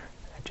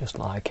just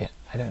like it.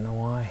 I don't know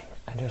why.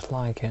 I just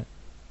like it.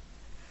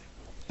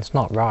 It's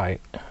not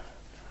right,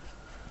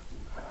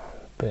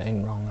 but it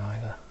ain't wrong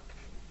either.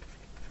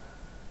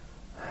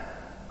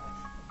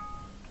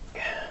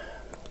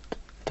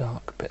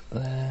 Dark bit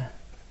there.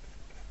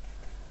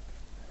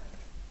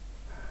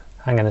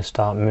 I'm going to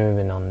start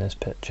moving on this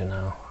picture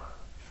now.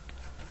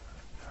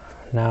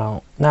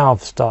 Now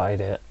I've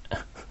started it.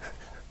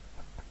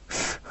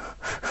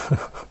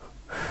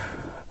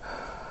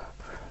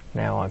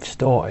 Now I've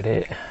started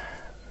it,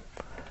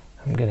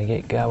 I'm going to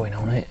get going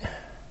on it.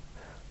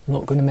 I'm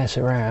not going to mess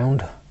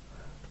around. I'm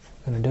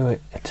going to do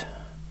it.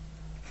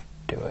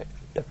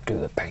 Do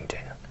the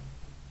painting.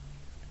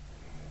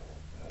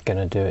 I'm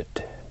going to do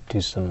it. Do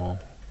some more.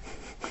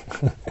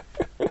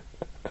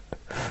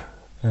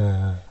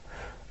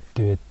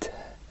 Do it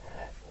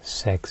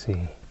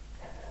sexy.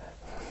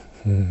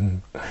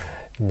 Name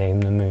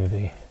the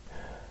movie.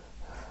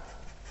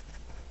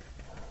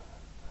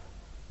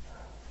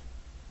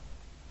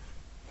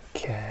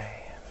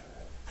 Okay.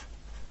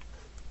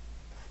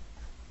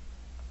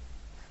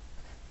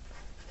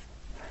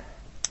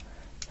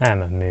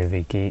 I'm a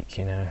movie geek,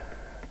 you know.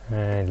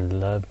 I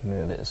love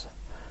movies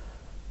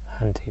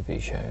and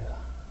TV shows.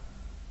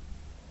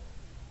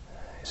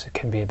 It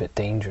can be a bit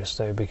dangerous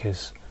though,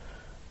 because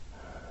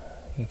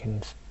you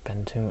can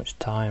spend too much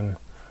time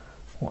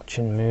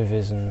watching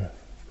movies and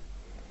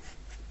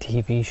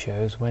TV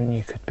shows when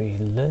you could be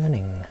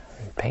learning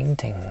and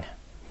painting.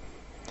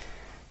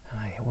 And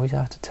I always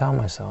have to tell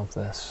myself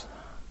this.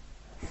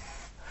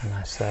 And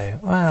I say,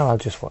 well, I'll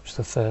just watch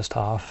the first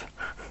half.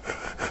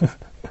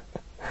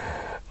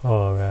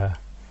 Or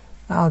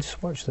I'll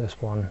just watch this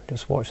one,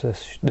 just watch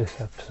this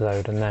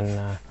episode, and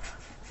then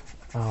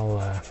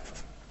I'll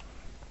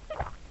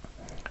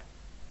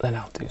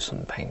do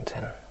some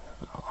painting.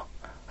 Oh.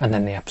 And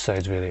then the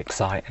episode's really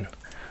exciting,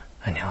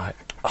 and you're like,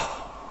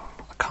 oh,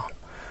 I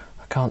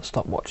can't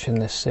stop watching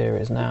this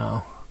series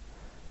now.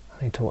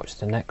 I need to watch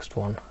the next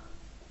one.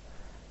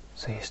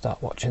 So you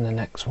start watching the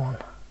next one.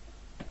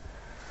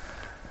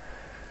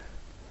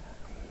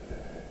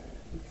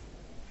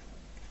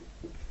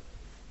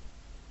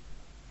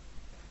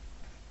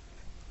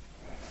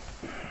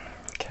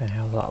 Okay,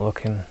 how's that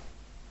looking?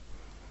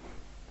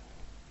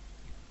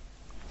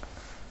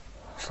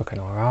 It's looking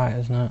alright,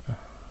 isn't it?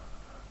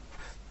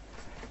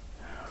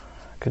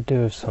 I could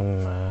do with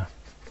some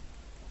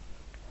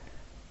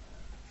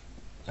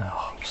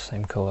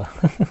same colour.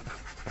 I was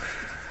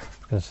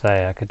going to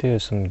say, I could do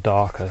with some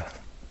darker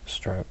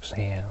strokes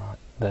here, like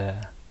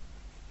there.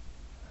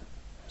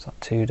 Is that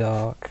too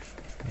dark?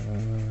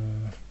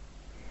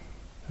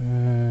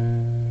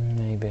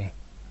 Maybe.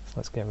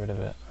 Let's get rid of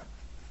it.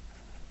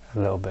 A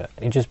little bit,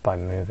 just by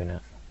moving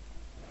it.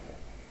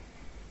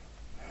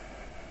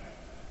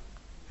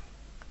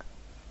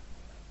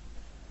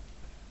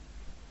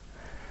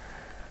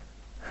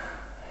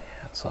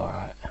 Yeah, it's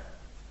alright.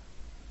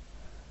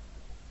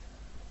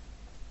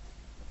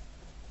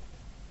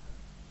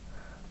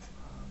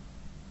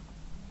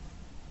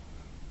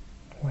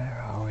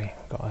 Where are we?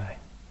 Got a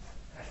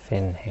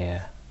fin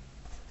here.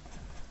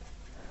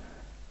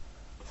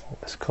 Oh,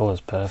 this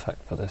colour's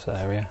perfect for this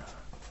area.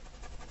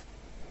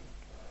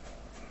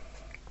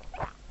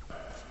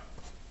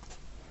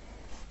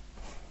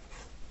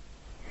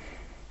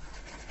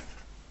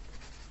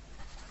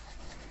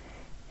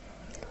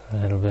 A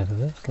little bit of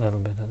this, a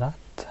little bit of that.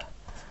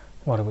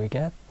 What do we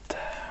get?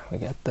 We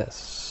get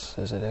this.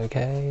 Is it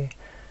okay?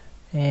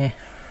 It's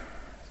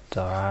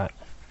alright.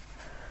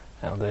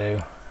 That'll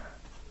do.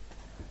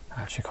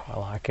 I actually quite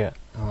like it.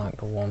 I like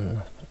the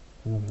warmness.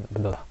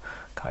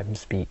 Can't even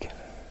speak.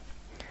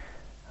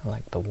 I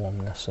like the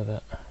warmness of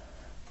it.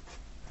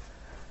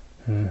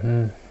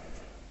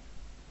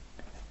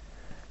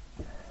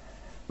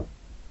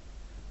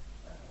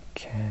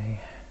 Okay.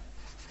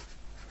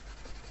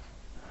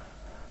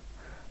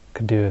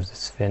 Could do with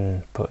this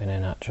fin putting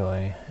in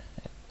actually.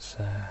 It's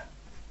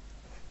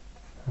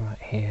right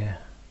here.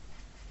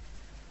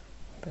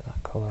 A bit of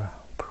that colour.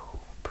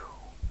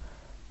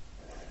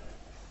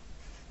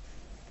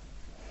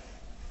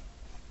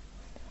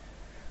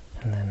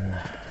 And then,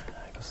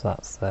 because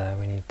that's there,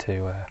 we need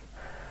to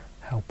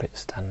help it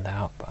stand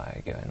out by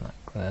going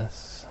like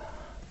this.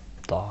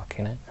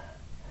 Darken it.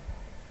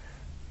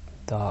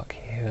 Dark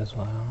here as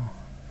well.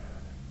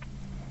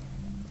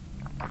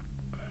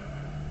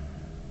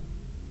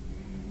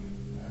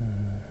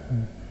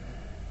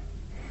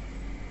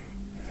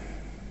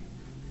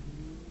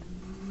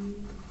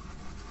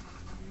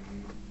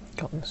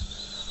 Got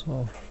this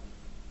sort of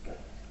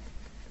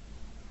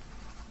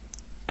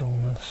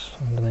dullness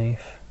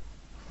underneath.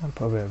 I'd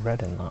put a bit of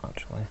red in that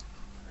actually.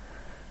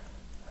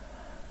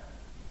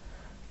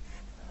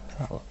 What's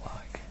that look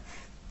like?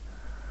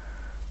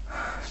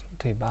 It's not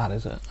too bad,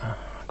 is it? I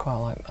quite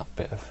like that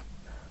bit of.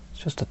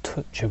 It's just a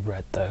touch of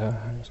red though,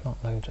 and it's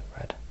not loads of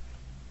red.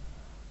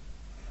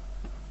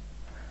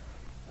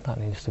 That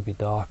needs to be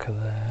darker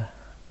there.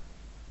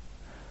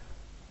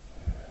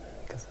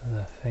 Because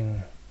there's a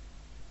thing.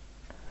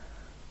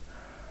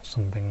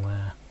 Something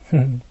there.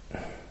 Don't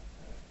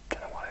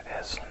know what it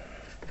is.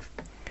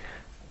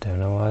 Don't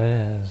know what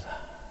it is.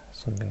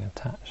 Something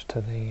attached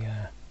to the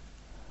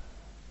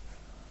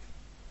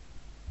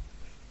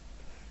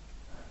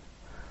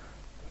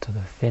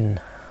fin.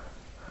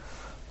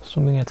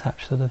 Something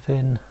attached to the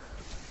fin.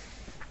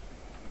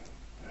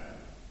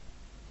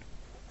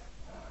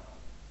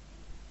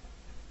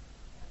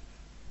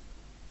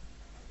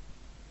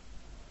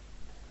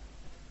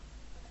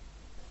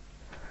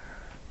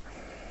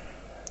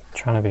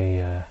 Trying to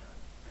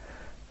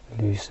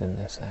be loose in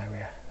this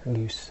area.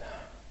 Loose.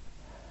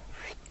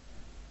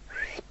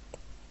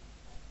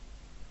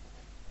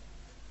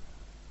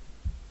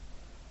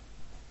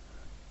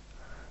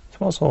 So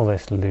what's all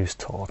this loose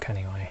talk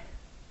anyway?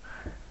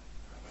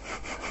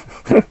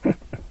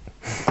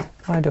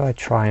 Why do I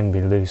try and be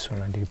loose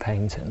when I do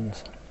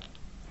paintings?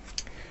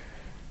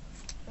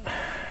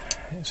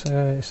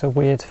 It's a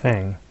weird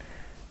thing,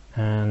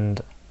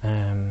 and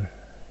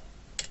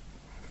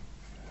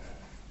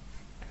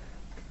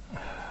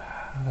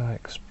how do I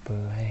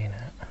explain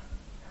it?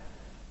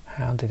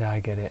 How did I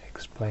get it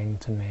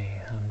explained to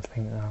me?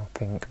 I'll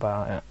think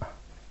about it.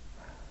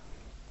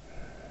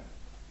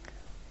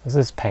 There's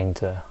this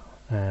painter,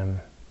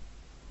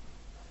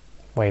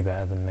 way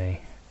better than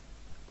me.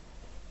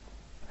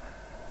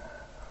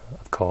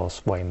 Of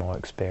course, way more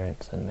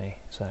experienced than me.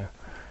 So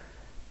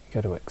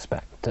got to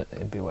expect that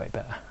it'd be way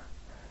better.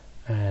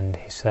 And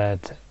he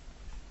said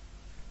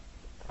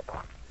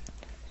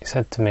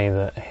to me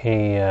that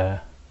he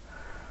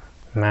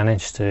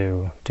managed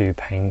to do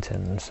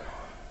paintings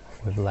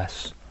with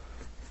less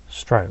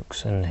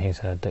strokes, and he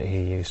said that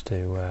he used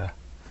to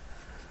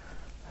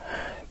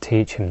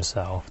teach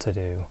himself to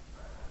do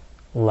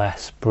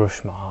less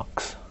brush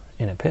marks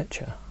in a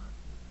picture.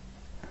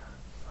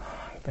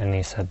 And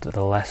he said that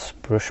the less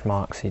brush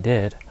marks he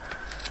did,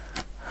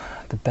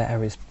 the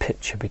better his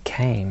picture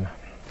became,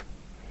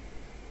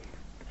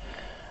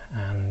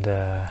 and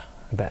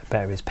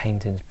better his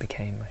paintings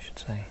became, I should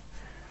say.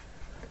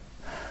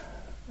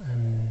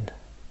 And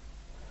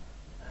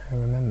I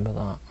remember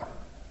that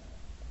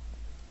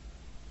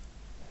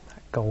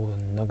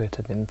golden nugget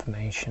of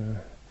information.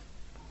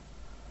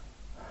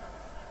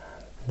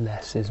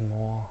 Less is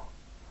more.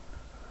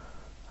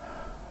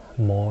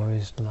 More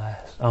is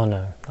less. Oh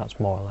no, that's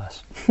more or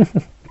less.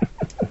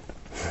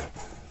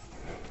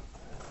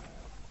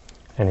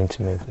 I need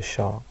to move the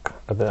shark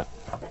a bit.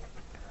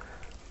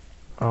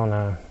 Oh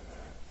no.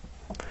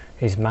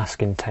 He's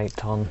masking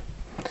taped on.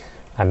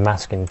 I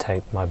masking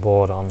taped my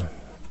board on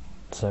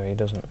so he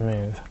doesn't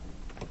move.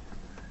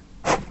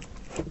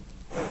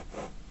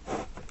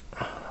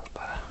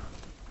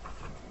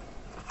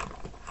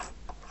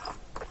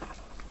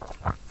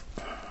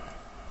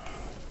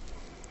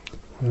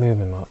 Move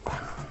him up.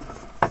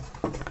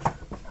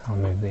 I'll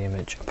move the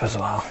image up as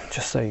well,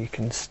 just so you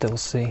can still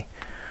see.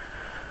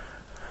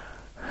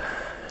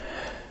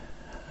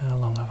 How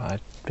long have I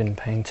been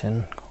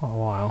painting? Quite a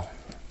while.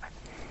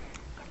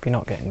 Hope you're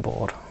not getting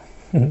bored.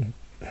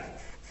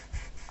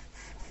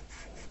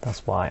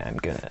 That's why I'm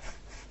gonna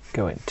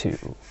go into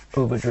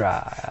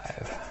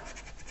overdrive.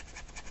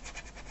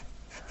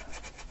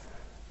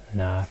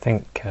 No, I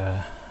think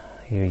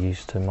you're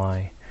used to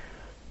my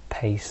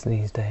pace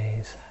these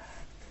days.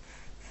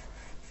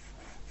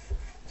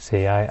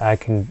 See, I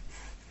can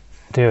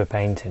do a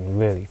painting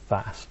really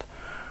fast.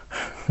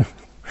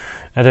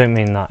 I don't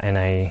mean that in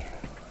a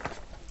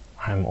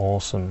I'm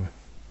awesome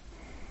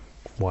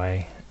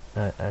way.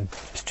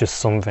 It's just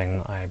something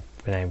that I've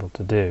been able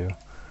to do.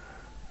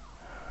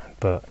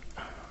 But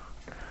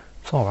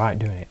it's alright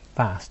doing it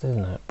fast,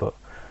 isn't it? But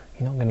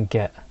you're not going to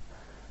get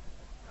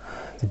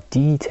the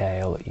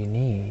detail that you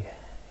need.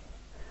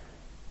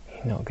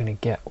 You're not going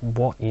to get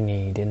what you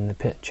need in the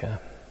picture.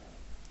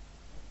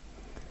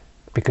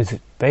 Because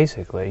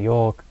basically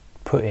you're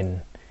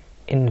putting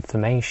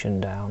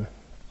information down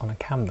on a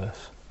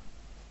canvas.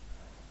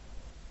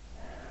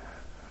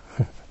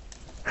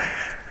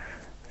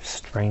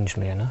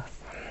 Strangely enough.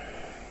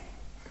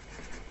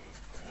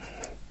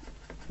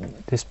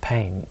 This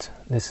paint,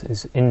 this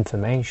is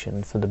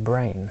information for the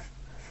brain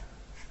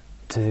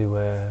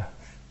to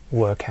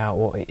work out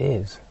what it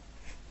is.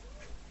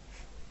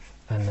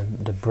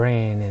 And the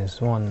brain is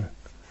one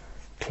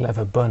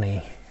clever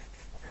bunny.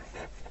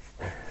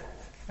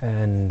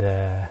 And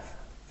the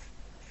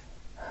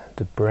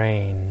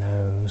brain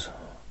knows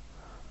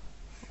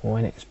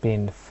when it's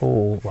being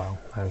fooled, well,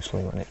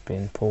 mostly when it's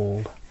being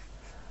fooled,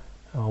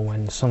 or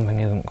when something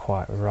isn't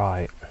quite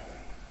right,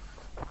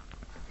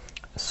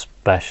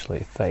 especially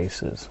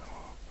faces,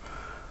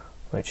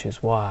 which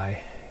is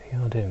why if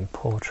you're doing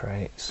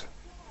portraits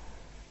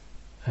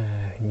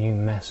and you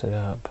mess it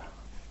up,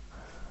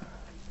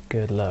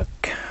 good luck,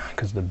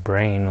 because the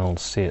brain will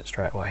see it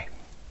straight away.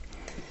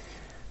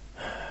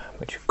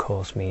 Which of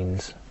course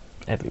means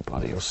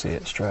everybody will see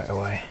it straight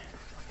away.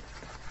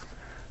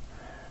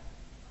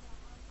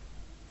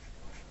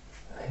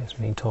 Here's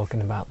me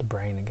talking about the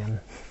brain again.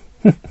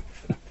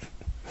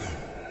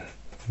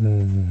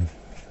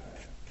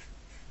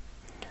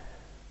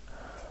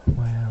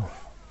 Well,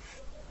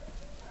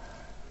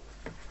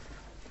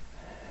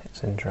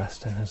 it's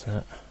interesting, isn't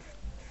it?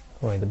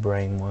 The way the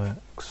brain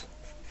works.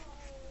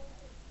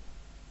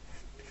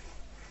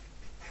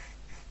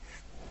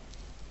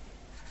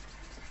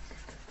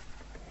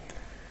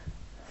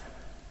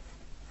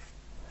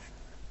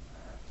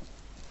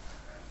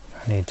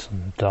 I need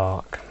some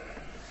dark,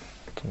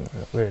 some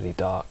really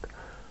dark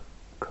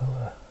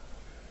colour.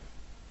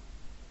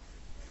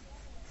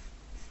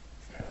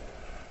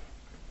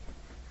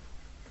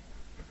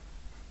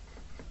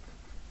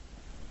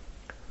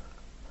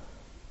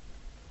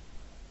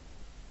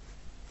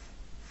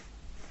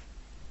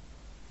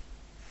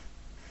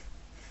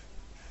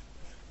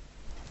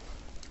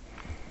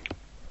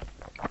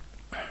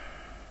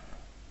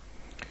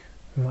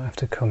 I might have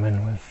to come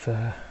in with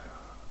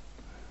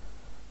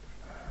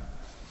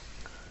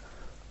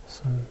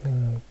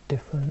something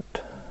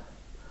different.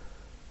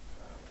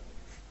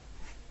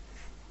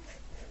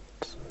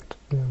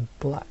 Something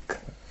black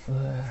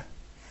there.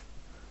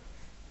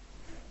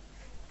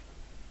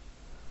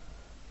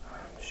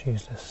 Just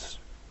use this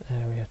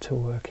area to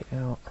work it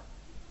out.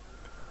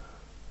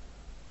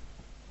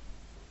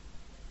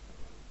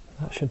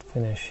 That should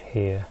finish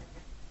here.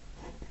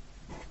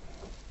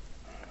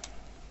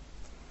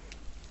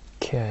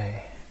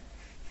 Okay.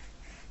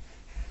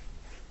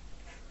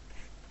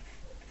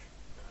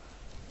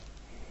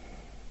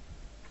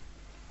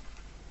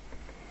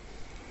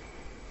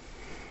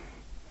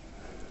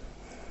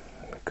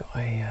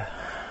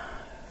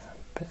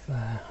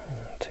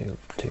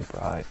 too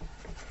bright.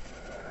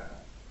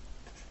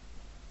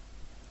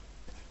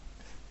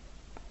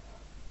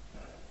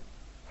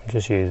 I'm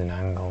just using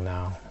angle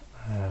now.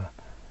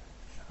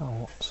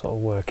 I'm sort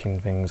of working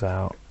things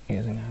out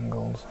using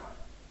angles.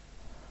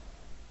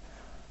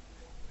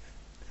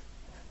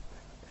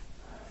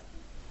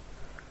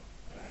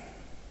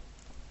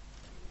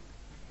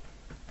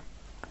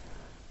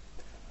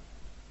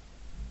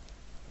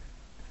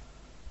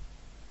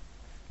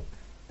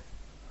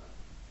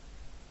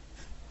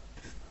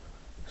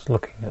 Just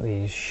looking at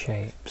these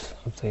shapes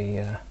of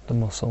the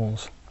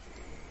muscles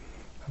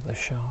of the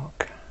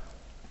shark,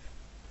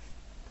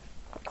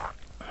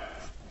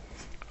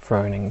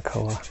 thrown in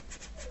colour.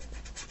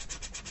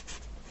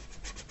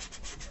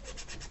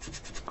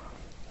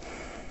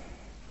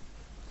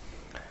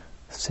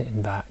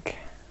 Sitting back,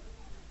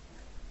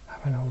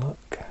 having a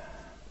look,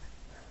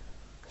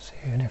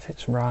 seeing if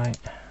it's right.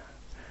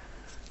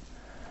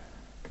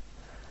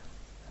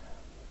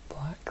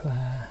 Black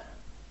there.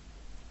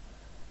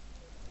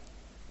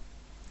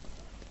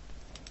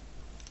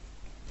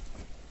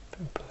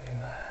 Bit blue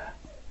there.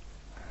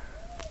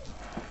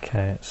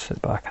 Okay, let's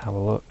sit back and have a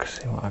look,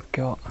 see what I've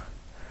got.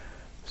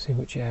 See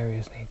which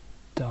areas need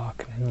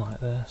darkening like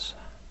this.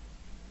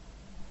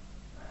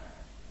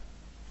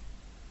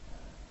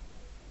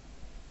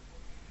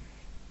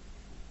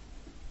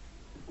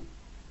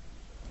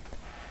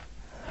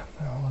 Have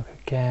a look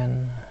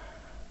again.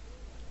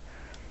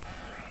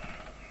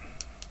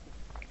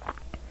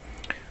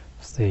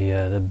 It's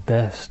the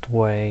best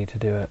way to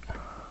do it.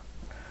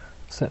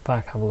 Sit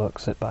back, have a look,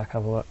 sit back,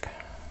 have a look.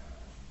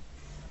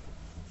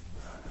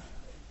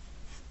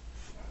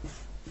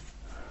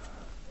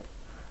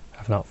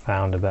 I've not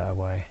found a better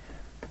way.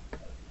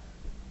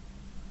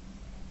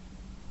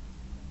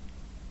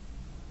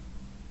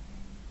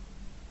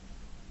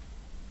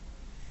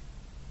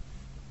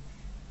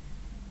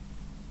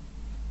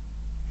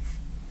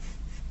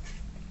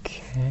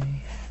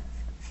 Okay.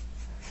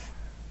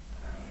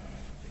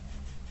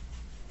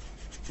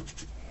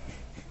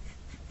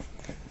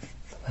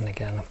 But then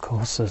again, of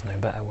course, there's no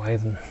better way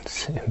than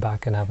sitting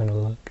back and having a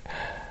look.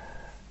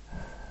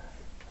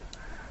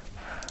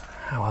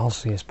 How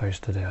else are you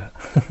supposed to do it?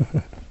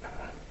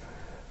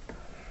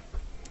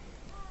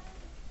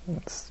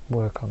 Let's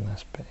work on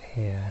this bit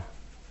here.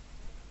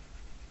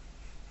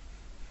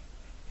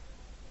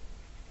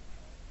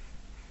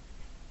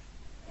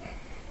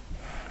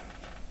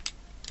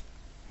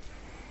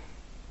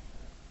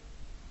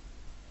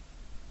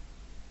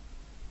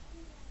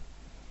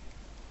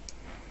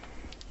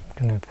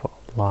 I'm going to put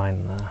a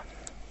line there.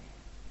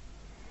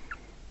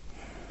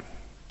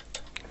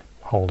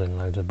 Holding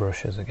loads of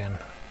brushes again.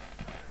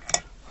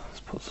 Let's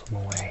put some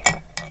away.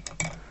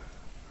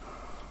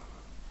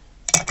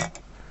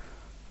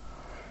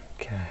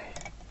 Okay.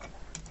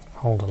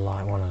 Hold a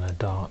light one and a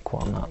dark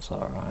one, that's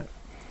alright.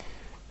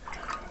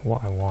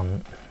 What I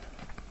want,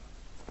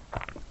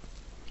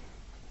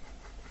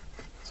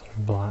 some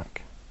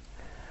black.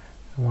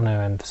 I want to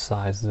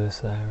emphasize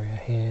this area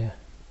here.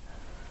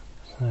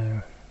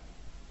 So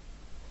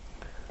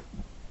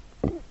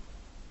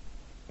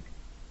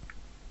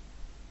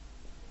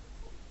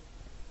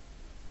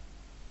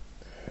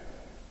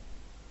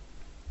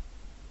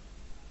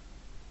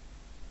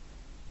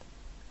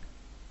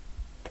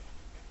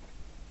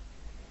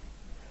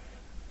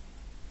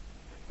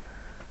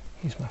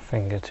use my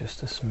finger just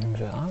to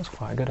smooth it. That's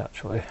quite good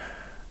actually.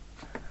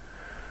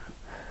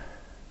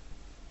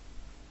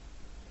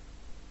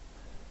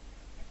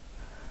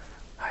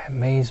 I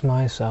amaze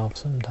myself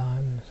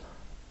sometimes.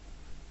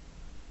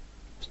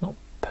 It's not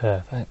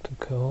perfect, of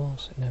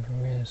course, it never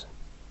is.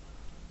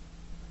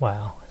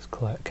 Well, it's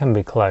it can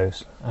be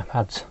close.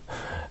 I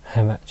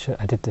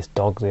did this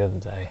dog the other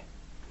day,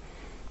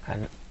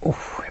 and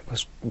oof, it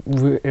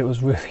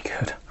was really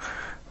good.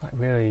 Like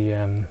really,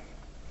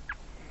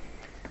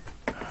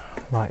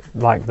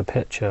 like the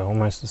picture,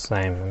 almost the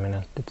same. I mean,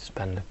 I did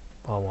spend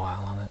a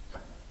while on it.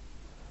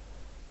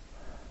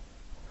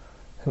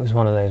 It was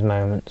one of those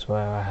moments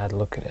where I had a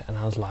look at it and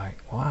I was like,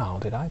 wow,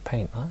 did I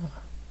paint that?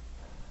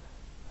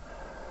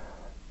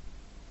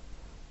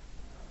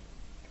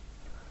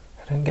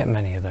 I didn't get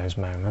many of those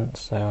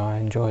moments, so I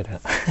enjoyed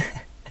it.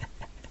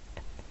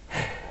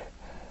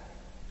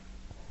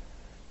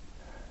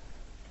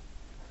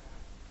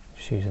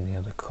 Just using the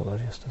other colour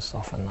just to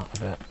soften that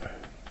a bit.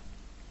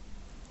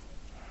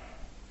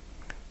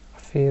 I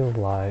feel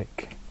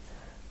like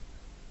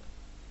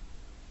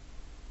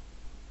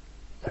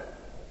the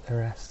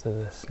rest of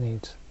this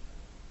needs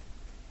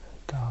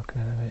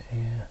darkening a bit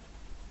here.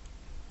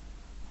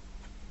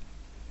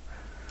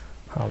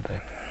 I'll do.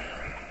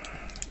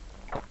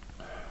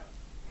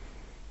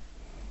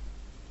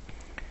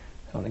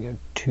 Don't want to go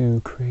too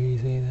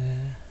crazy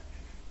there.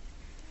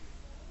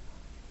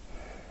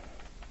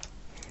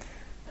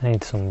 I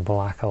need some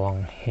black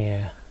along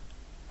here,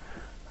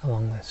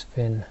 along this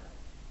fin.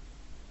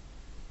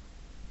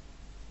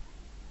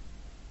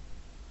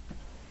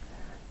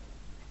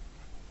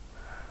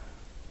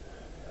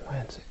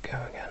 Where does it go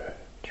again?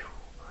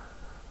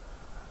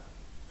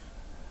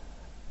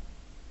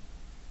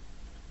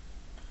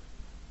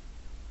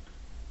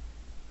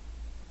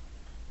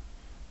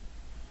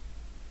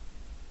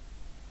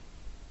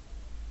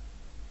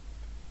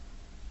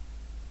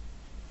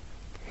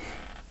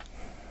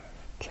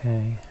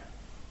 Okay.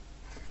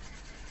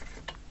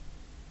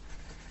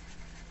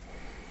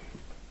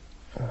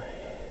 A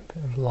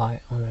bit of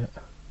light on it.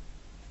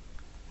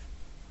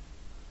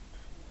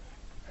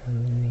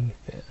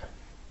 Underneath it.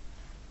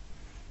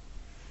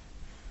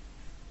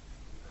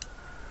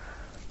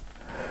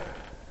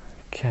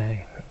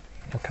 Okay,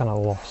 I kind of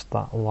lost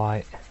that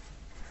light.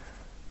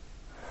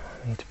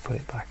 I need to put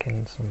it back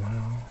in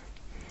somehow.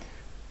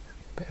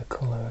 A bit of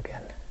colour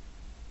again.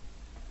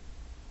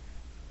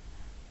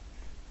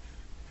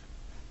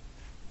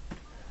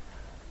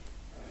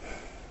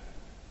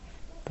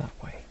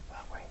 That way,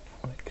 that way.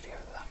 I want it to go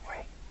that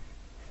way.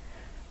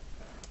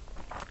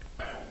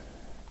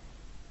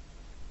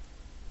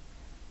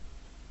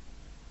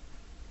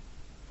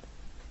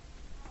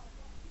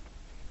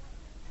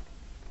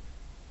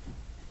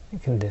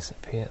 It can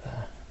disappear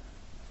there.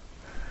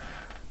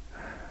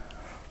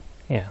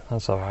 Yeah,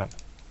 that's alright.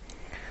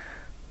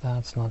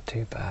 That's not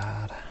too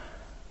bad.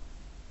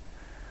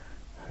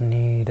 I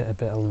need a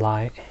bit of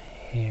light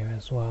here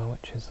as well,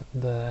 which is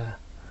there.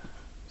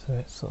 So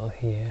it's sort of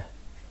here.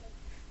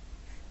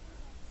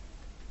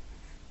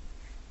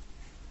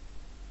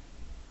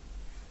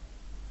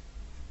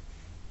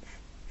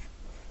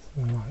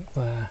 Something like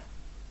there.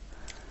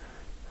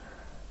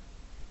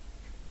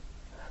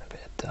 And a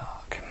bit of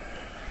dark.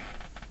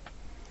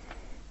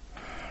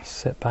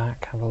 Sit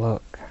back, have a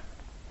look.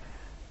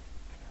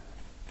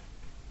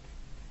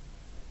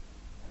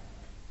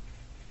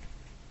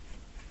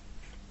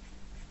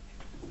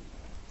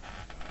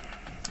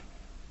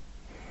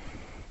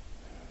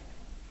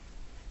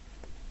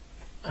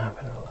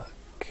 Having a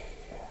look,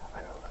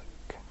 having a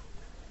look.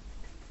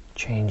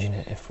 Changing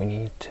it if we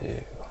need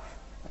to.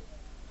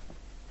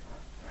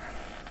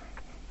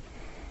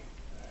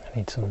 I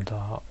need some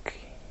dark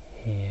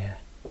here.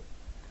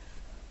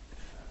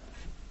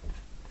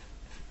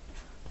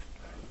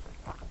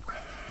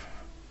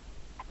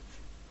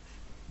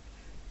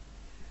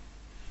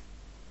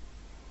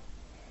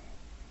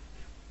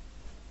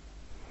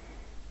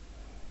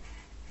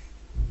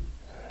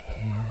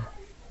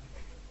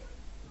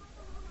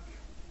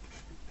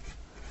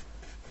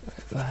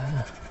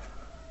 There.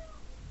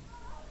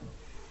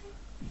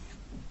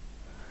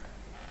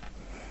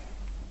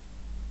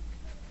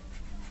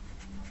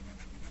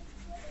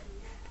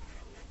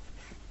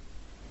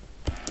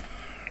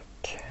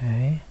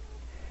 Okay.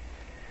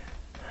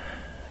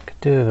 Could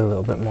do with a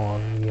little bit more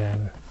of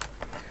the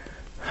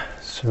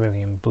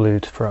Cerulean Blue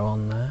to throw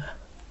on there.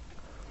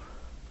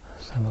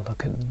 Let's have a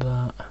look at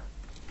that.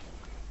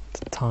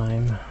 The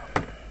time.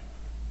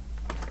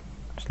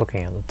 Just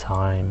looking at the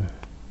time.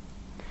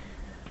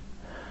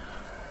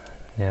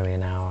 Nearly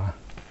an hour.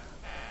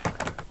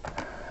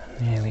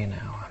 Nearly an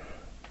hour.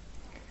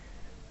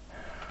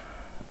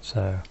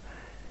 So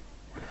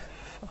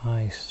if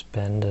I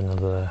spend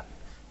another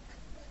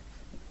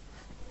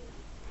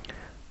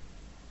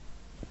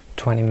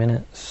 20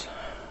 minutes,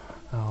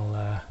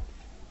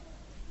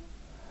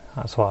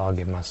 that's what I'll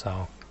give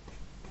myself,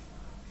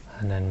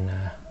 and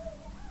then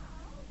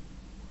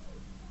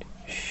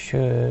it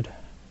should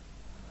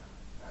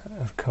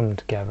have come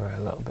together a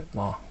little bit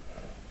more.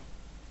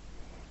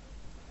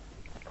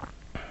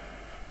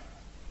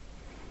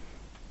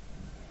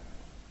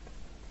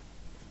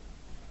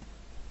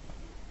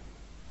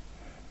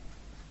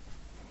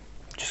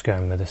 Just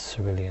going with this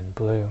Cerulean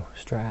Blue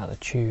straight out of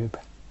the tube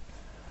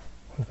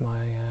with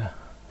my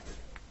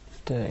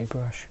dirty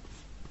brush.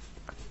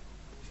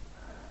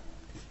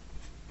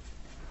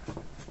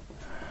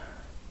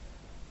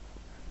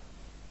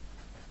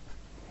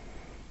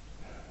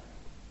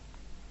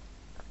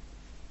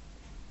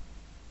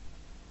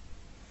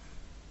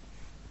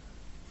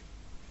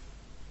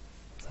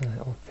 There's a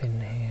little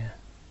fin here.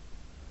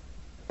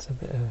 There's a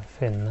bit of a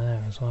fin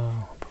there as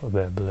well. I'll put a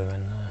bit of blue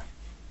in there.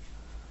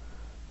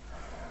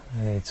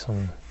 I need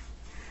some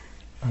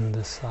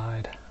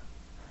underside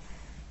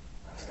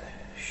of the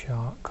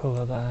shark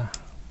colour there.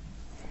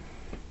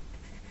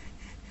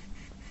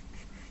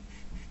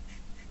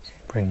 So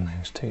bring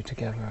those two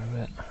together a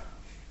bit.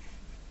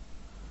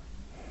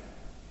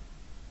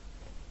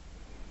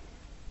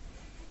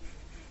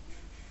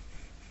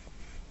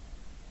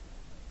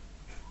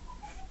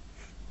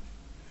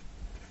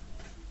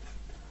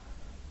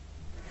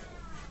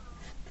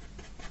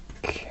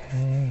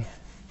 Okay.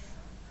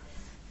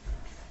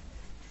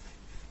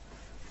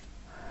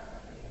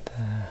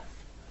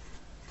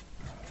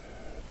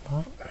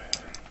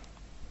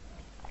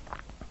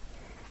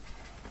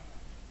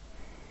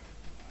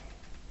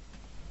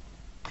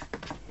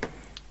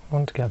 I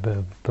want to get a bit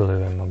of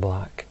blue in my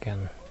black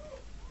again.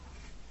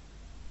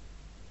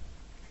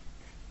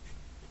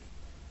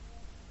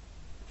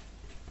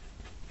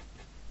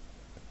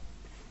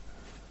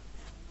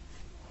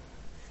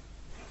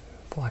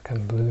 Black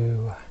and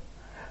blue,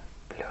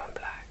 blue and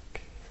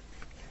black.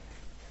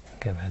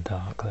 Get a bit of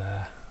dark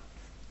there.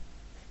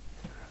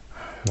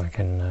 I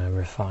can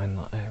refine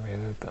that area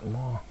a bit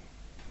more.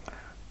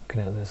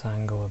 Looking at this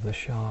angle of the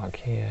shark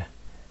here,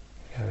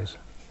 it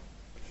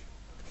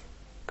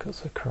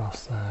cuts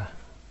across there,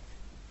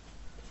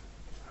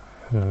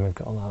 and then we've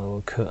got that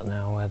little cut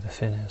now where the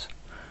fin is.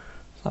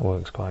 That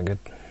works quite good.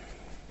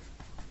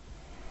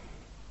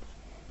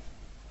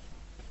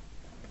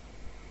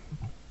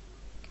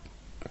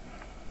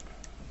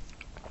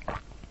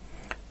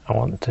 I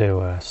want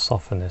to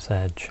soften this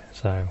edge,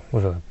 so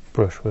with a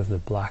brush with the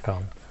black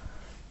on,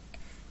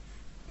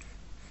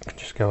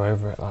 just go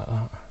over it like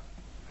that.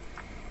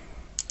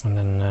 And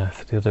then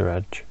for the other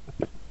edge,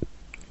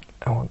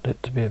 I want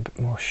it to be a bit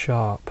more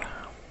sharp.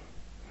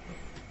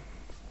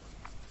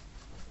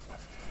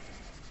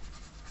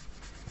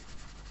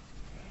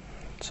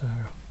 So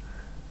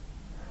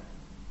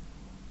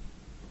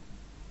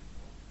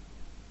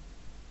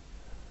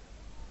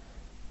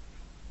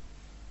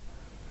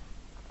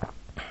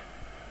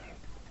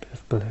bit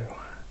of blue.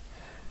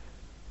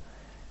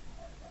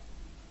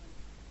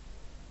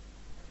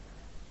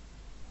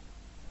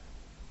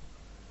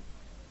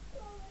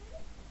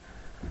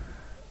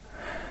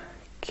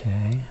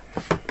 Okay,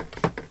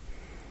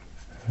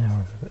 now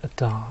with a bit of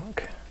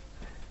dark,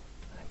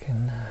 I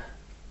can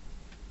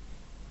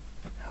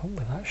help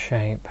with that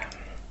shape.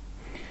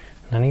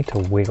 And I need to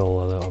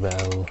wiggle a little bit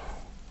of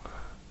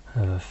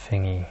a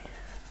thingy,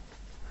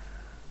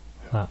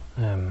 that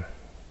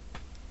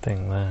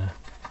thing there,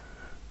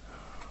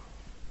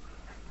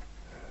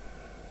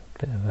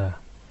 bit of a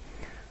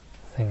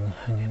thing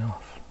hanging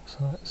off. So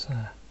let's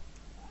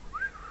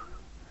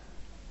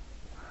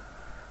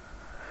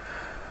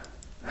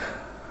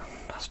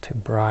that's too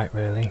bright,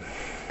 really.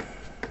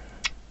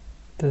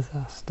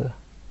 Disaster.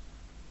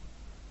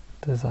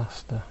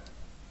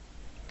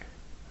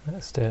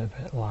 Let's do it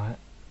a bit like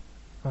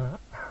that.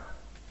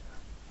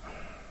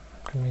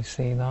 Can we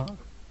see that?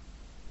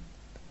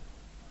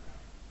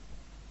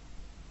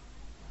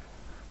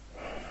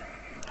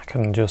 I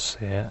can just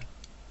see it.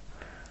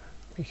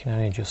 You can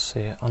only just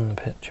see it on the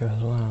picture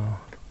as well.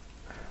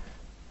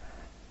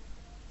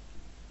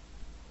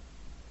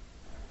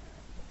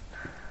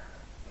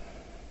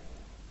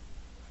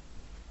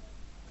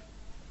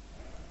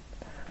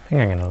 I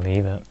think I'm going to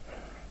leave it.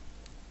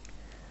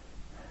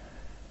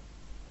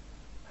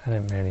 I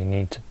don't really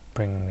need to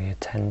bring the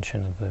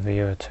attention of the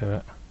viewer to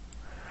it.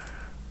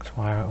 Because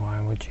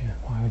why would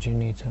you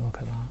need to look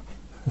at that?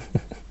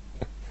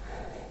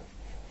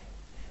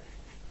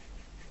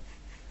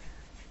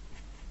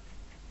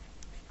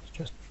 Let's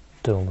just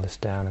dull this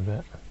down a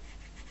bit.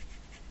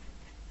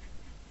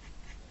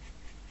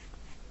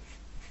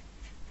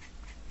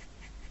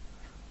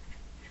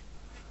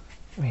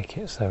 Make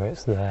it so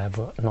it's there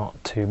but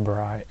not too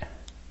bright.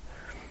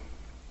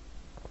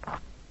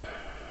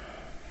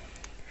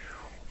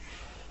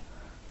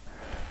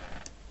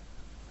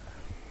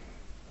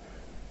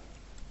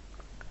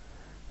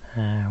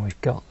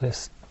 We've got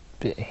this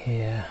bit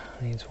here,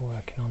 needs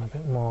working on a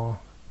bit more.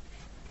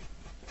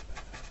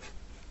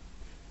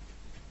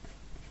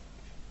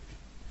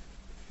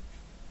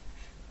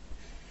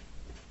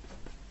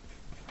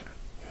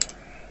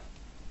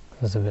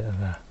 There's a bit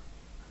of a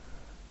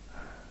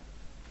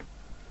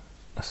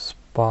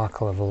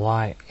sparkle of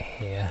light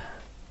here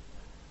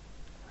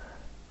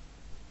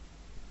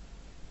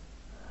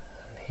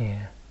and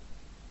here,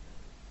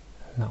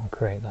 and that will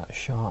create that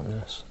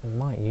sharpness. I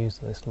might use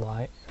this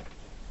light.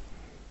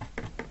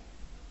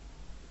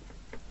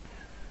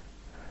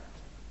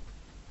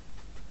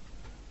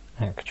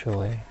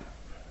 Actually,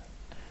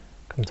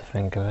 come to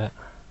think of it,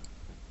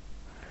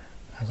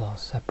 as our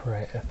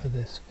separator for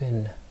this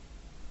fin.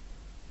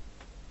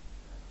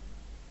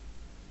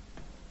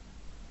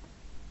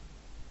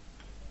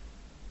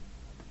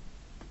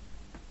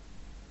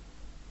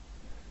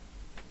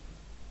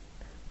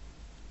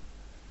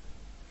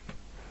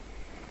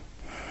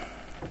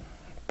 I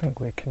think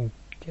we can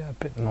get a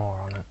bit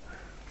more on it.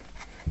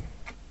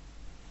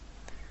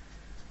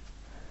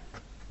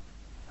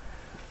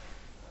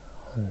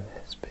 On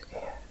this bit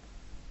here.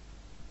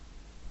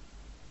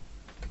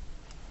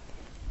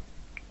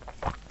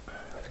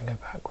 We can go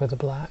back with the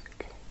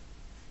black.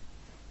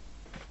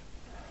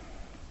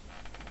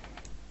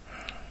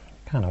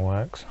 Kind of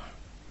works.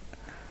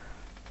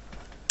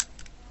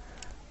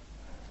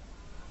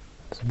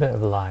 There's a bit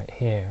of light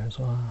here as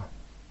well.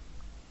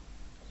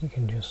 You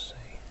can just see.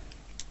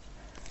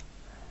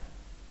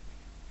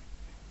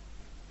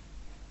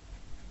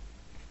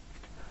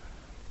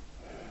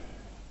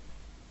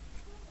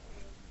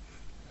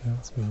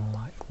 That's more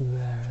like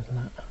there, isn't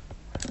it?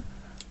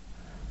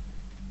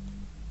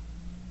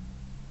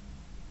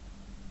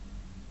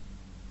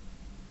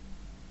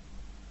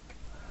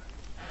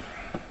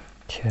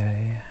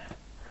 Okay,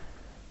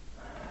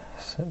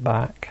 sit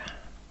back,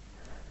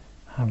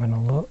 having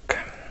a look,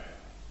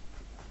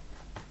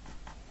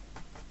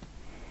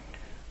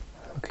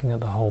 looking at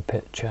the whole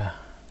picture,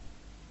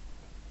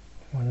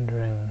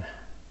 wondering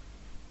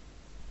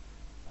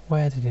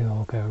where did it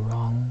all go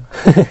wrong?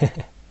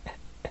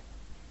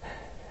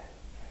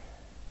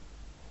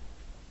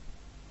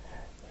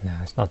 No,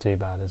 it's not too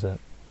bad, is it?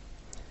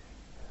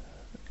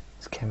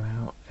 It's came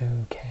out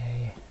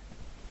okay.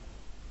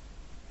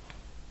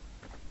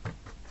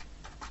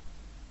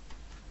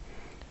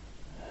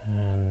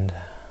 And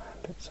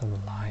bits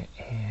of light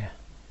here.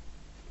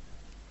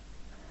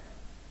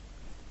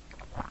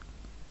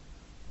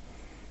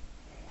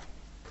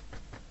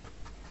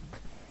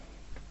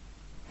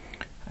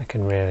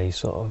 can really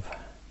sort of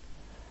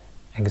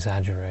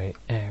exaggerate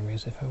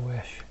areas if I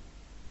wish.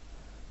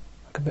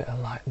 Like a bit of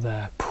light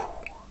there,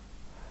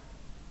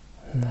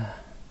 and there.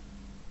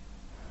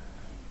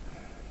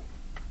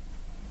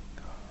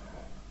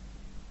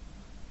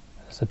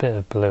 There's a bit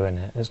of blue in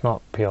it, it's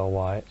not pure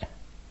white.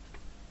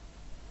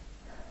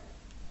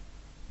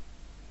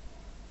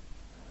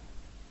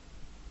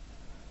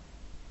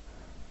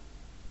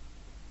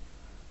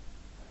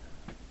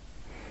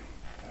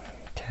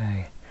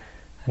 Okay,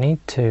 I need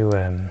to,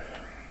 I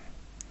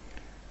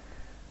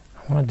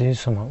want to do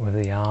something with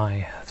the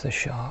eye of the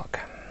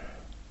shark.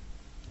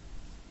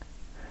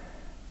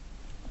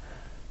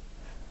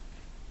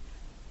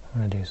 I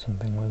want to do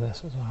something with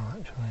this as well,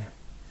 actually.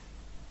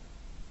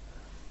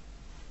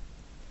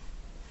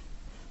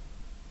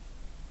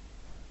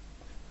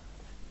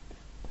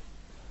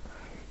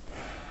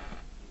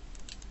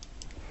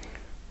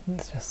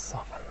 Let's just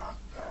soften that.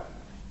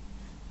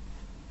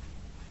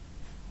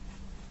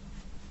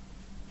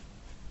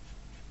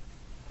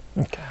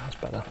 Okay, that's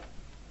better.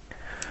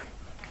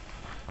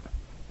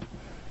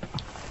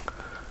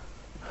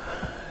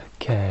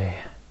 Okay,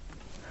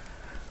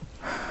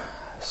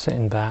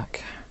 sitting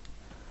back,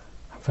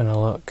 having a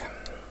look.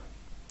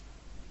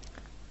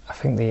 I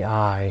think the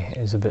eye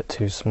is a bit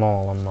too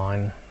small on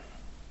mine.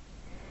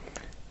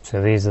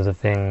 So these are the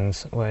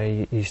things where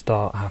you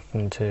start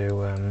having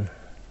to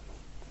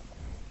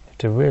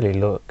really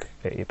look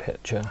at your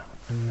picture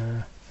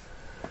and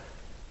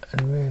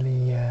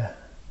really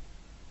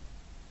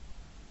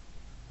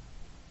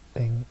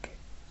think.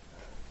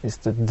 It's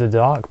the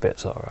dark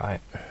bit's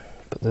alright,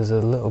 but there's a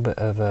little bit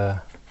of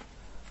a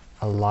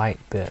light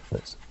bit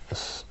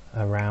that's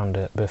around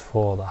it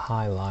before the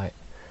highlight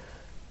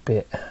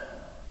bit.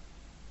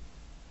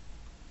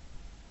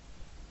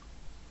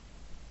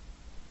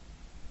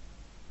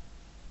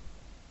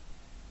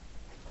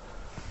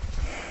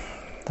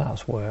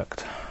 That's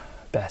worked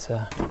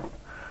better.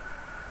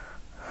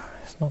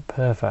 It's not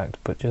perfect,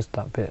 but just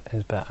that bit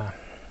is better.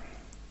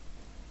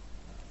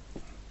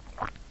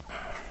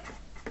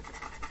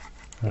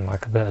 And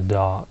like a bit of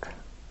dark.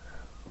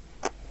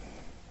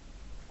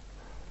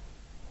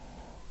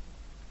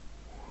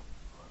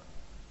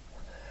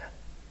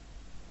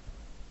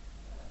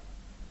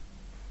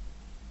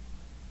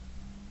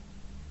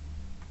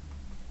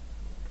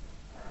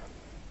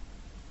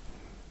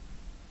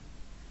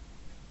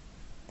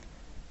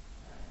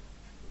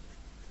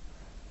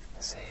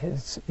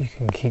 See, you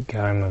can keep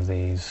going with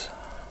these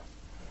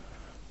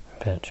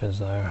pictures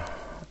though.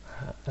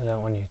 I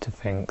don't want you to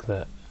think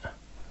that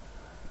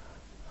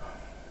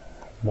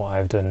what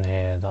I've done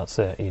here, that's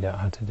it, you don't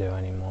have to do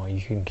anymore.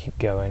 You can keep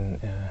going,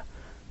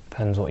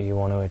 depends what you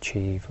want to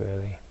achieve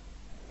really.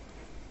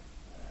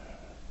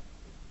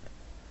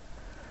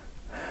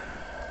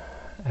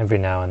 Every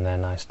now and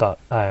then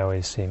I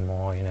always see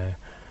more, you know,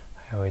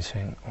 I always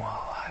think,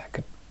 well, I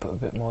could put a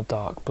bit more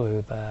dark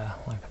blue there,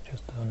 like I've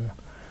just done,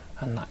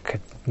 and that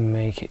could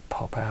make it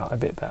pop out a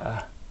bit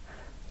better,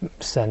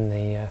 send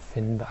the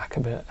fin back a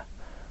bit,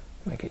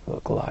 make it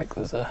look like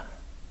there's a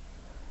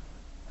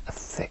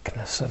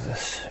thickness of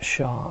this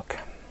shark.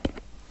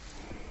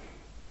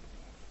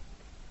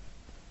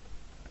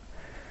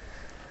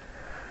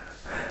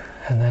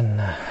 And then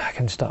I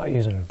can start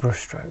using brush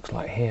strokes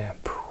like here.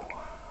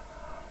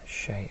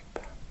 Shape.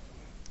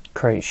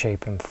 Create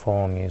shape and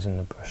form using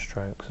the brush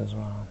strokes as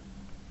well.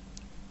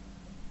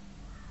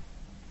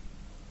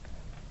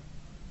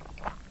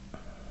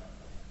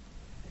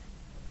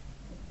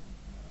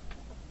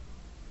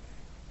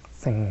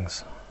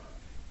 Things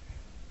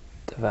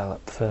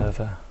develop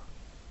further.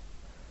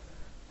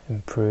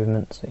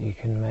 Improvements that you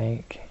can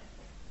make,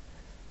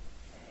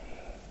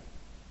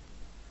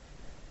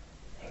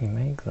 you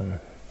make them.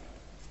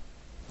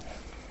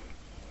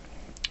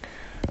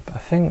 But I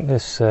think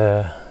this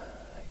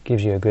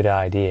gives you a good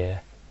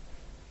idea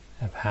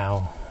of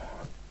how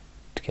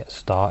to get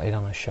started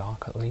on a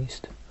shark, at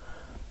least.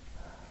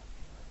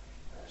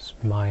 It's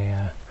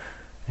my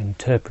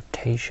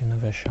interpretation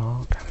of a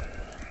shark,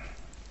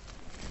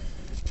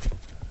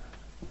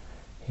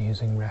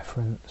 using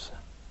reference.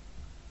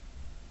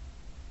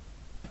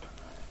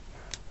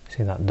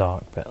 See that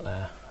dark bit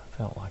there? I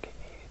felt like it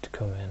needed to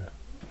come in.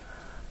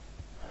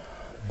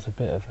 There's a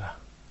bit of a...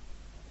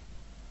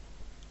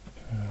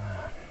 And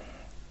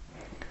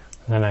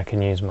then I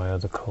can use my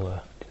other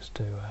colour just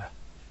to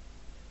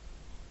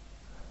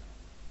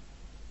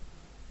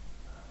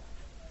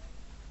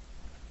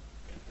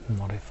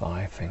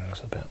modify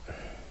things a bit.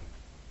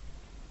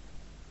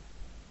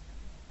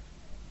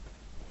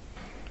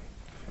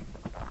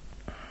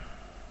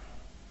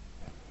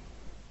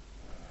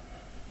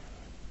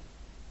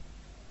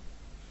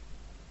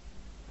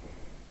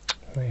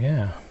 But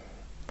yeah,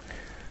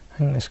 I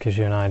think this gives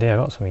you an idea. I've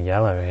got some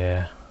yellow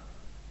here,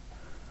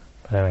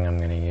 but I don't think I'm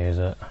going to use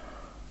it.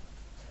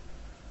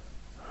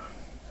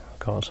 I've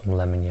got some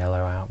lemon yellow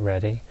out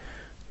ready,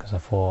 because I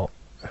thought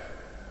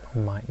I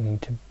might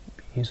need to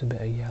use a bit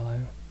of yellow.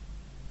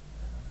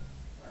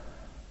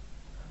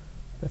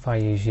 If I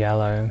use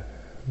yellow,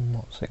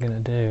 what's it going to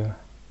do?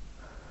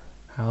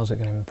 How's it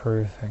going to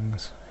improve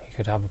things? you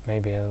could have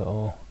maybe a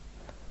little,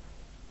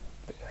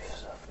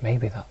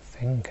 maybe that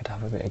thing could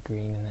have a bit of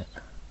green in it.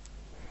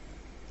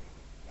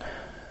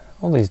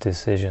 All these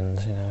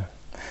decisions, you know,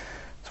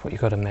 it's what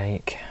you've got to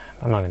make.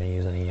 I'm not going to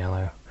use any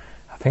yellow.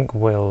 I think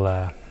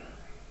we'll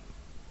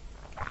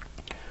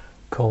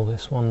call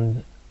this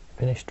one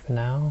finished for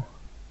now.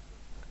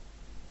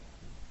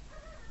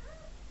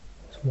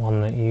 It's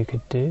one that you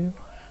could do.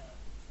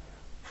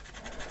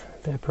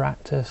 A bit of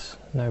practice,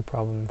 no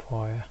problem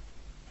for you.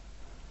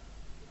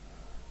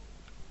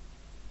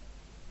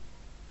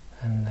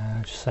 And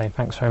just say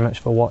thanks very much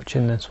for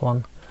watching this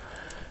one,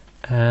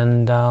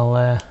 and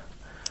I'll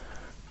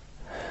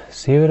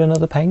see you at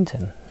another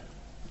painting.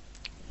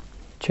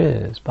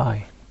 Cheers,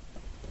 bye.